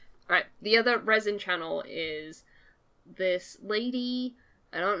other. Alright, the other resin channel is this lady.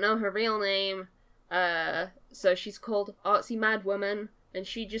 I don't know her real name. So she's called Artsy Mad Woman, and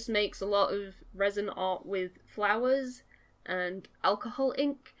she just makes a lot of resin art with flowers and alcohol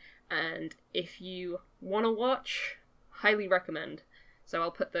ink. And if you want to watch, highly recommend. So I'll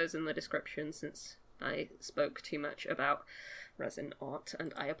put those in the description since I spoke too much about resin art,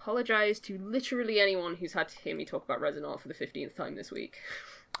 and I apologise to literally anyone who's had to hear me talk about resin art for the 15th time this week.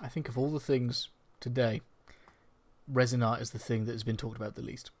 I think of all the things today, resin art is the thing that has been talked about the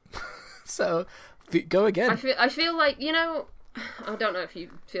least. So, go again. I feel like, I don't know if you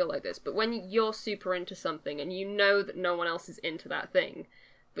feel like this, but when you're super into something and you know that no one else is into that thing,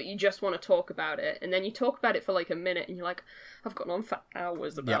 but you just want to talk about it, and then you talk about it for like a minute, and you're like, I've gone on for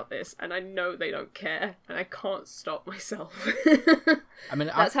hours about this, and I know they don't care, and I can't stop myself. I mean,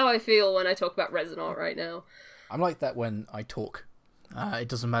 that's how I feel when I talk about resin art right now. I'm like that when I talk. It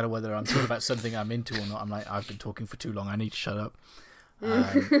doesn't matter whether I'm talking about something I'm into or not. I'm like, I've been talking for too long, I need to shut up.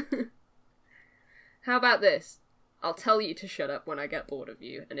 How about this? I'll tell you to shut up when I get bored of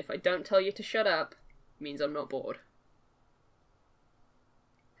you, and if I don't tell you to shut up, it means I'm not bored.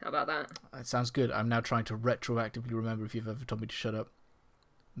 How about that? That sounds good. I'm now trying to retroactively remember if you've ever told me to shut up.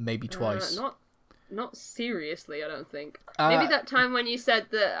 Maybe twice. Not seriously, I don't think. Maybe that time when you said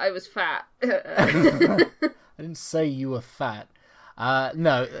that I was fat. I didn't say you were fat.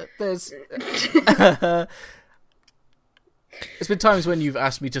 No, there's... There's been times when you've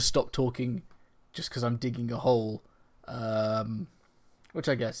asked me to stop talking just because I'm digging a hole, which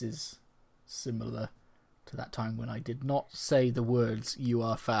I guess is similar to that time when I did not say the words "you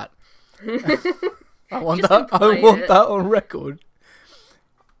are fat." I want that on record.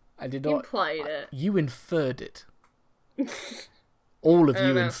 I did not. Implied it. You inferred it. All of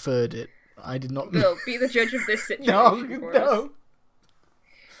you inferred it. I did not. Bill, be the judge of this situation. No.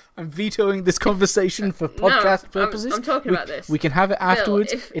 I'm vetoing this conversation for podcast purposes. I'm talking about this. We can have it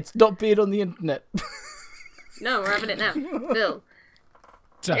afterwards. Bill, It's not being on the internet. No, we're having it now. Bill,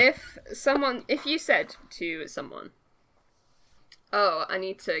 if you said to someone, "Oh, I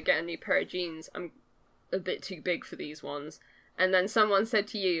need to get a new pair of jeans. I'm a bit too big for these ones," and then someone said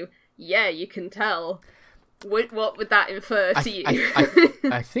to you, "Yeah, you can tell," what would that infer to you?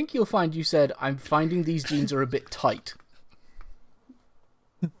 I think you'll find you said, "I'm finding these jeans are a bit tight."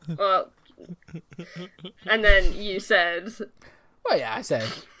 Well, and then you said... Well, yeah, I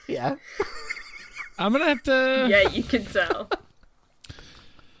said, yeah. I'm gonna have to... Yeah, you can tell.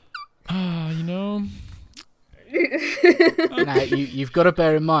 You know... Now, you've got to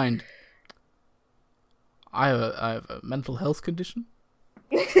bear in mind, I have a mental health condition.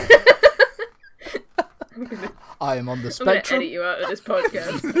 I am on the spectrum. I'm going to edit you out of this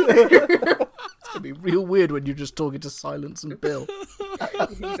podcast. It's going to be real weird when you're just talking to Silence and Bill.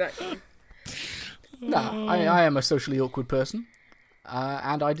 Exactly. No, I am a socially awkward person,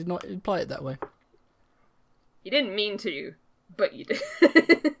 and I did not imply it that way. You didn't mean to, but you did.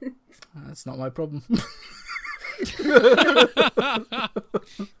 That's not my problem.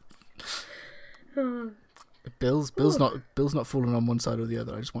 Bill's not falling on one side or the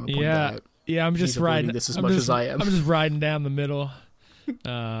other. I just want to point that out. Yeah, I'm just riding this as much as I am. I'm just riding down the middle.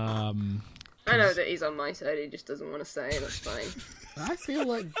 I know that he's on my side. He just doesn't want to say. That's fine. I feel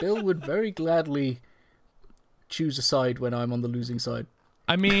like Bill would very gladly choose a side when I'm on the losing side.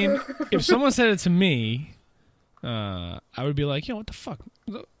 I mean, if someone said it to me, I would be like, "Yo, what the fuck?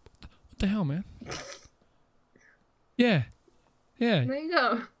 What the hell, man?" Yeah. There you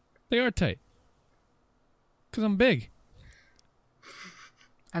go. They are tight. 'Cause I'm big.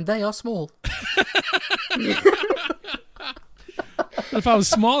 And they are small. If I was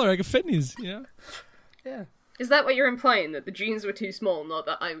smaller, I could fit in these, you know? Yeah. Is that what you're implying? That the jeans were too small, not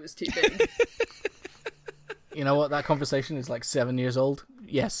that I was too big? You know what? That conversation is like 7 years old.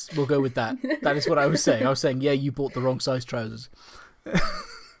 Yes, we'll go with that. That is what I was saying. I was saying, yeah, you bought the wrong size trousers.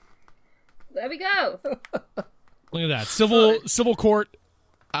 There we go. Look at that. Civil court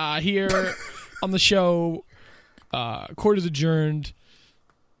here on the show. Court is adjourned.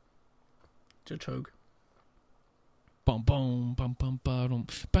 Judge Hogue. Bum bum bum bum bum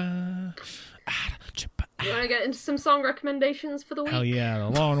ba. You want to get into some song recommendations for the week? Hell yeah, the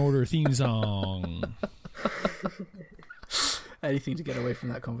Law and Order theme song. Anything to get away from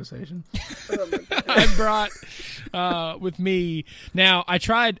that conversation. Oh my God. I brought with me. Now I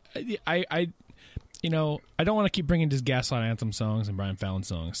tried. I don't want to keep bringing just Gaslight Anthem songs and Brian Fallon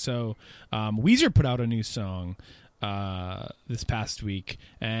songs. So Weezer put out a new song this past week,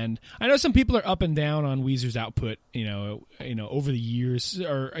 and I know some people are up and down on Weezer's output, over the years,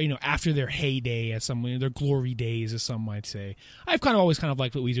 or after their heyday, as some their glory days, as some might say. I've always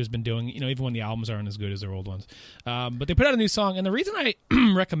liked what Weezer's been doing, even when the albums aren't as good as their old ones. But they put out a new song, and the reason I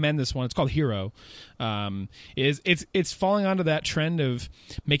recommend this one, it's called Hero, is it's falling onto that trend of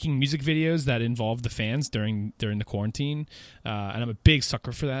making music videos that involve the fans during the quarantine, and I'm a big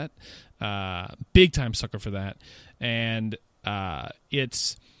sucker for that. Big time sucker for that. And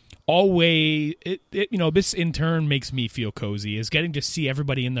it's always this in turn makes me feel cozy, is getting to see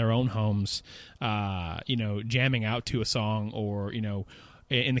everybody in their own homes jamming out to a song, or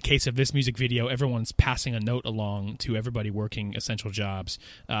in the case of this music video, everyone's passing a note along to everybody working essential jobs,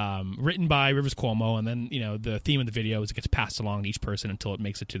 written by Rivers Cuomo, and then the theme of the video is it gets passed along to each person until it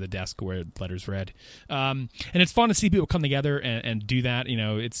makes it to the desk where the letter's read. And it's fun to see people come together and do that.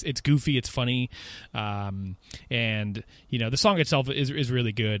 It's goofy, it's funny, and the song itself is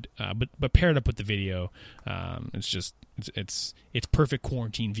really good. But paired up with the video, it's perfect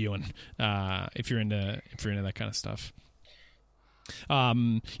quarantine viewing if you're into that kind of stuff.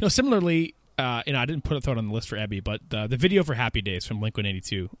 Similarly, I didn't throw it on the list for Ebby, but the video for Happy Days from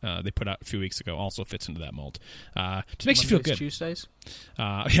Blink-182 they put out a few weeks ago also fits into that mold. Just makes you feel good. Tuesdays?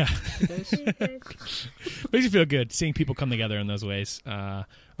 Yeah. Makes you feel good seeing people come together in those ways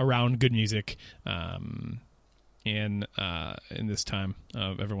around good music in this time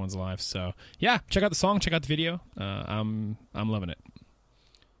of everyone's lives. So yeah, check out the song, check out the video. I'm loving it.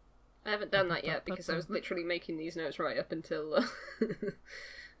 I haven't done that yet because I was literally making these notes right up until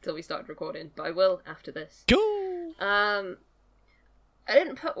until we started recording, but I will after this. Go! I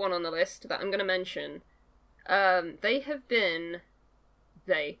didn't put one on the list that I'm going to mention.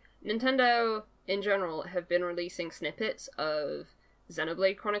 Nintendo in general have been releasing snippets of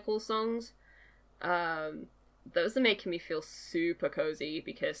Xenoblade Chronicles songs. Those are making me feel super cozy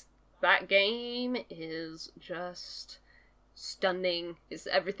because that game is just stunning.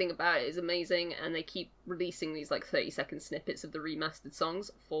 Everything about it is amazing, and they keep releasing these like 30-second snippets of the remastered songs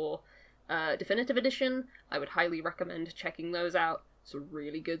for Definitive Edition. I would highly recommend checking those out. It's a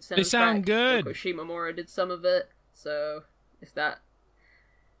really good soundtrack. They sound good. Yoko Shimomura did some of it, so if that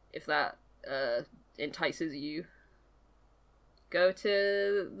entices you, go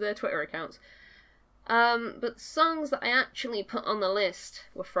to their Twitter accounts. But songs that I actually put on the list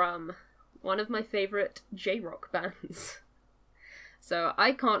were from one of my favourite J-rock bands. So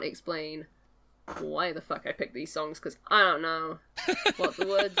I can't explain why the fuck I picked these songs, because I don't know what the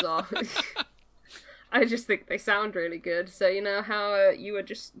words are. I just think they sound really good. So you know how you were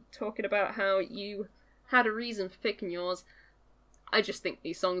just talking about how you had a reason for picking yours? I just think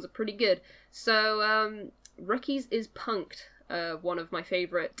these songs are pretty good. So, Rookies is Punked, one of my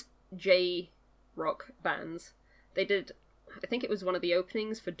favourite J-rock bands. They did, I think it was one of the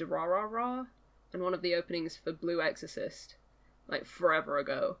openings for Durarara, and one of the openings for Blue Exorcist, like forever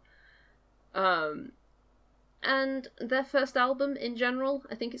ago. And their first album in general,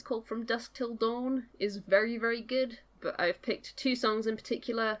 I think it's called From Dusk Till Dawn, is very, very good, but I've picked two songs in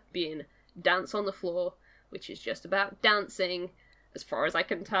particular, being Dance on the Floor, which is just about dancing, as far as I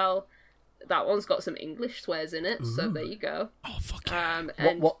can tell. That one's got some English swears in it, so there you go. Oh, fuck yeah.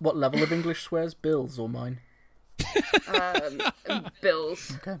 And What level of English swears? Bill's or mine?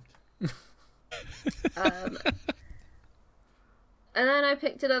 Bill's. Okay. And then I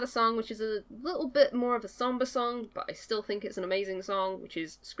picked another song, which is a little bit more of a somber song, but I still think it's an amazing song, which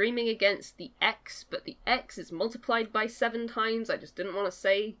is Screaming Against the X, but the X is multiplied by 7 times. I just didn't want to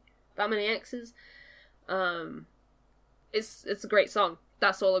say that many X's. It's a great song.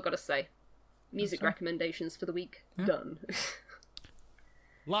 That's all I've got to say. Music recommendations for the week. Yeah. Done.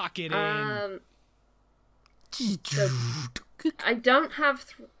 Lock it in. So I don't have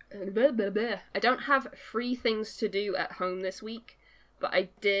free things to do at home this week, but I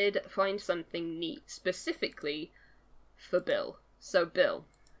did find something neat, specifically for Bill. So, Bill.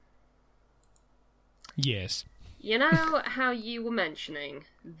 Yes. You know how you were mentioning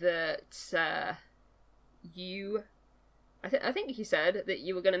that I think you said that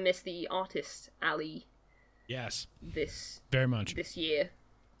you were going to miss the Artist Alley. Yes. Very much. This year.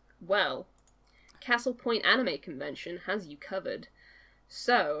 Well, Castle Point Anime Convention has you covered.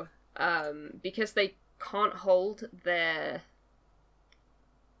 So, because they can't hold their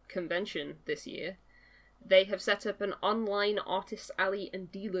convention this year, they have set up an online Artist Alley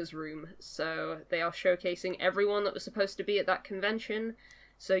and Dealer's Room. So they are showcasing everyone that was supposed to be at that convention.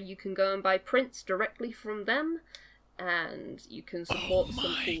 So you can go and buy prints directly from them, and you can support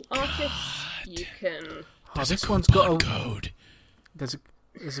some cool artists. You can... This one's got a code. There's a...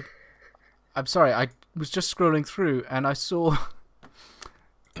 I'm sorry, I was just scrolling through and I saw...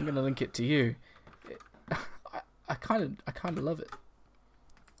 I'm going to link it to you. I kind of love it.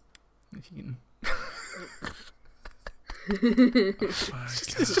 If you can...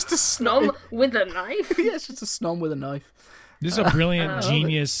 it's just a snom with a knife? Yeah, it's just a snom with a knife. This is a brilliant,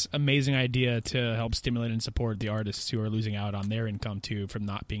 genius, amazing idea to help stimulate and support the artists who are losing out on their income too from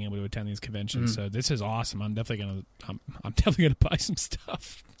not being able to attend these conventions. So this is awesome. I'm definitely gonna buy some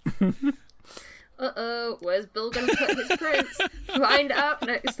stuff. Where's Bill gonna put his prints? Find out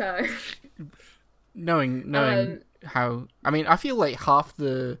next time. Knowing how, I mean, I feel like half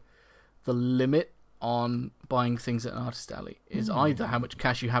the limit on buying things at an Artist Alley is either how much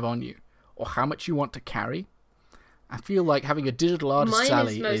cash you have on you or how much you want to carry. I feel like having a digital Artist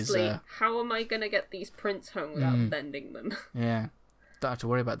Alley is mostly how am I gonna get these prints home without bending them? Yeah, don't have to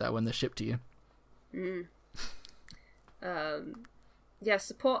worry about that when they're shipped to you. Yeah,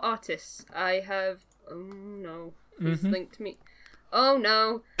 support artists. I have... Oh no, he's linked me. Oh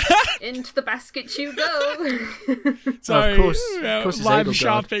no, into the basket you go. Sorry, of course live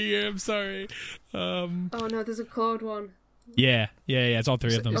shopping here. I'm sorry. Oh no, there's a Claude one. Yeah, it's all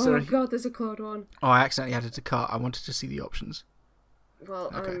three of them. Oh god, there's a Claude one. Oh, I accidentally added to cart. I wanted to see the options.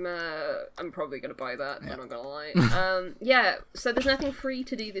 Well, okay. I'm probably gonna buy that. Yeah. I'm not gonna lie. Yeah. So there's nothing free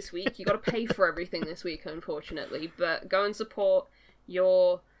to do this week. You got to pay for everything this week, unfortunately. But go and support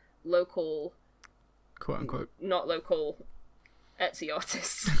your local, quote unquote, not local, Etsy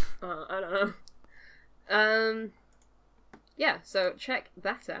artists. I don't know. Yeah. So check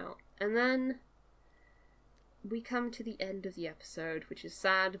that out, and then we come to the end of the episode, which is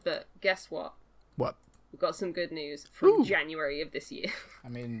sad. But guess what? What? we've got some good news from January of this year. I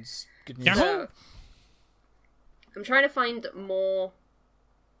mean, it's good news. Yahoo! So, I'm trying to find more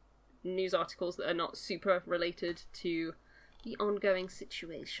news articles that are not super related to the ongoing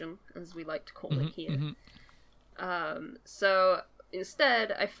situation, as we like to call it here. So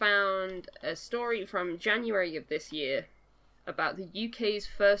instead, I found a story from January of this year about the UK's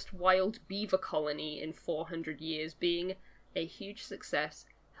first wild beaver colony in 400 years being a huge success,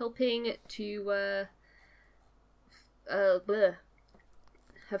 helping to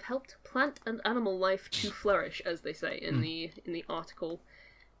have helped plant and animal life to flourish, as they say in the article.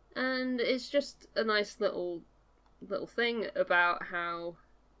 And it's just a nice little thing about how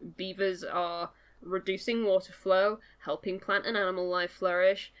beavers are reducing water flow, helping plant and animal life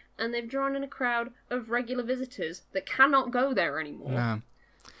flourish, and they've drawn in a crowd of regular visitors that cannot go there anymore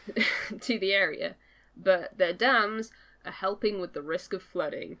to the area. But their dams are helping with the risk of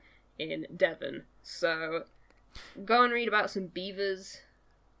flooding in Devon. So go and read about some beavers.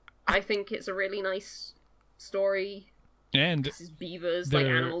 I think it's a really nice story. And this is beavers, like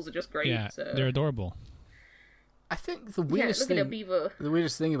animals are just great. Yeah, so. they're adorable. I think the weirdest thing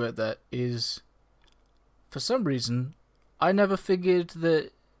about that is, for some reason, I never figured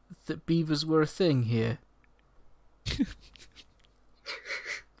that beavers were a thing here.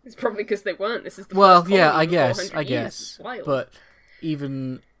 It's probably because they weren't. This is the well, first yeah, colony I in guess, 400 years. It's wild. but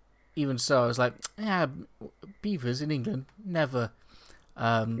even so, I was like, yeah, beavers in England, never.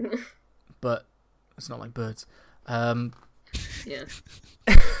 But it's not like birds. Yeah.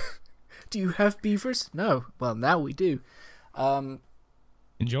 Do you have beavers? No. Well, now we do.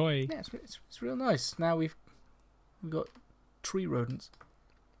 Enjoy. Yeah, it's real nice. Now we've got tree rodents.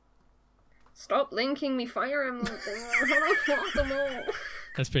 Stop linking me, Fire Emblem. I fought them all.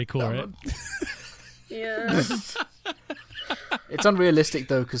 That's pretty cool, right? Yeah. It's unrealistic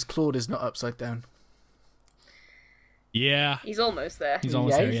though, because Claude is not upside down. Yeah. He's almost there. He's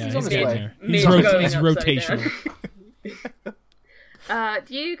almost there, yeah. He's on his getting way. there. He's rotational.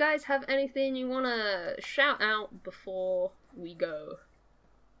 Do you guys have anything you want to shout out before we go?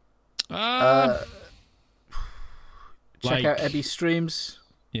 Check out Ebby's streams.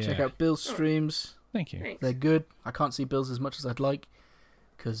 Yeah. Check out Bill's streams. Thank you. Thanks. They're good. I can't see Bill's as much as I'd like,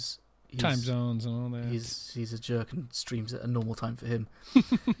 because time zones and all that. He's a jerk and streams at a normal time for him.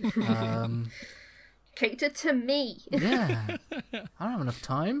 Cater to me. Yeah. I don't have enough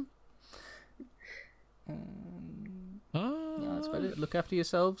time. Yeah, that's about it. Look after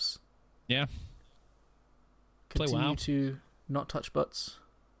yourselves. Yeah. Play Continue WoW. to not touch butts.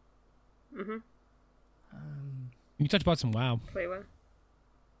 Mm-hmm. You can touch butts and WoW. Play well.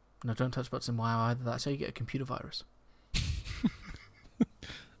 No, don't touch butts in WoW either. That's how you get a computer virus.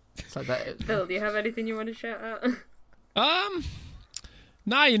 It's like that. Bill, do you have anything you want to shout out?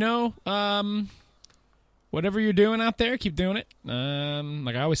 Whatever you're doing out there, keep doing it.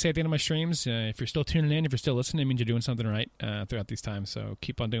 Like I always say at the end of my streams, if you're still tuning in, if you're still listening, it means you're doing something right throughout these times. So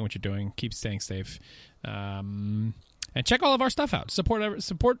keep on doing what you're doing. Keep staying safe. And check all of our stuff out. Support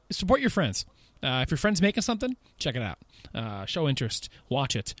your friends. If your friend's making something, check it out. Show interest.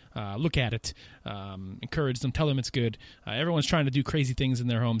 Watch it. Look at it. Encourage them. Tell them it's good. Everyone's trying to do crazy things in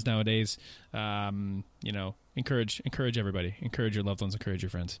their homes nowadays. Encourage everybody. Encourage your loved ones. Encourage your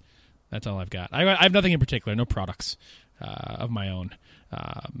friends. That's all I've got. I have nothing in particular. No products of my own.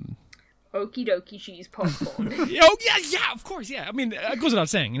 Okie dokie cheese popcorn. Oh yeah, of course, yeah. I mean, it goes without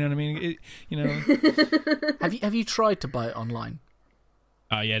saying. You know what I mean? Have you tried to buy it online?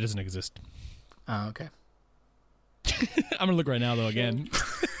 Yeah, it doesn't exist. Oh, okay. I'm gonna look right now though again.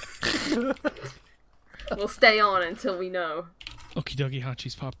 We'll stay on until we know. Okie dokie hot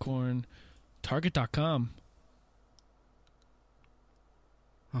cheese popcorn. Target.com.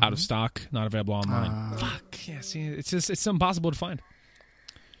 Out of stock, not available online. Fuck, yeah, see, it's impossible to find.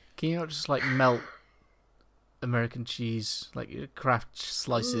 Can you not just like melt American cheese, like Kraft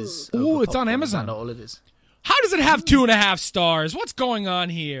slices? Ooh, it's on Amazon. Is that not all it is? How does it have 2.5 stars? What's going on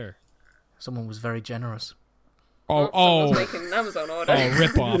here? Someone was very generous. Someone's making an Amazon order. Oh,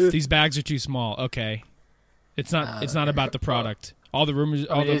 rip off. These bags are too small. Okay. It's not about the product. All the rumors,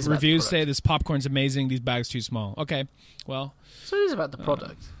 all the reviews say this popcorn's amazing. These bags too small. Okay, well. So it is about the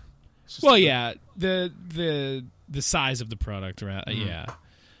product. Well, yeah, the size of the product, right? Yeah.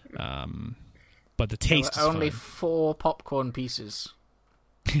 But the taste is only fine. 4 popcorn pieces.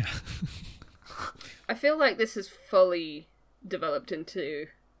 Yeah. I feel like this has fully developed into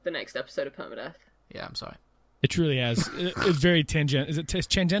the next episode of Permadeath. Yeah, I'm sorry. It truly has. It's very tangent. Is it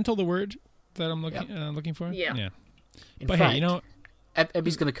tangential? The word that I'm looking for? Yeah. In but fact, hey, you know.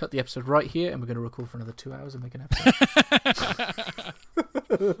 Ebby's going to cut the episode right here, and we're going to record for another 2 hours and make an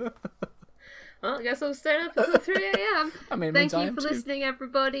episode. Well, I guess I'll stay up until 3 a.m. I mean, Thank you I'm for too. listening,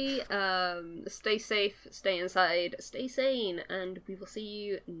 everybody. Stay safe, stay inside, stay sane, and we will see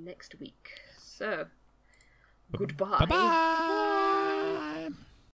you next week. So, goodbye. Bye-bye.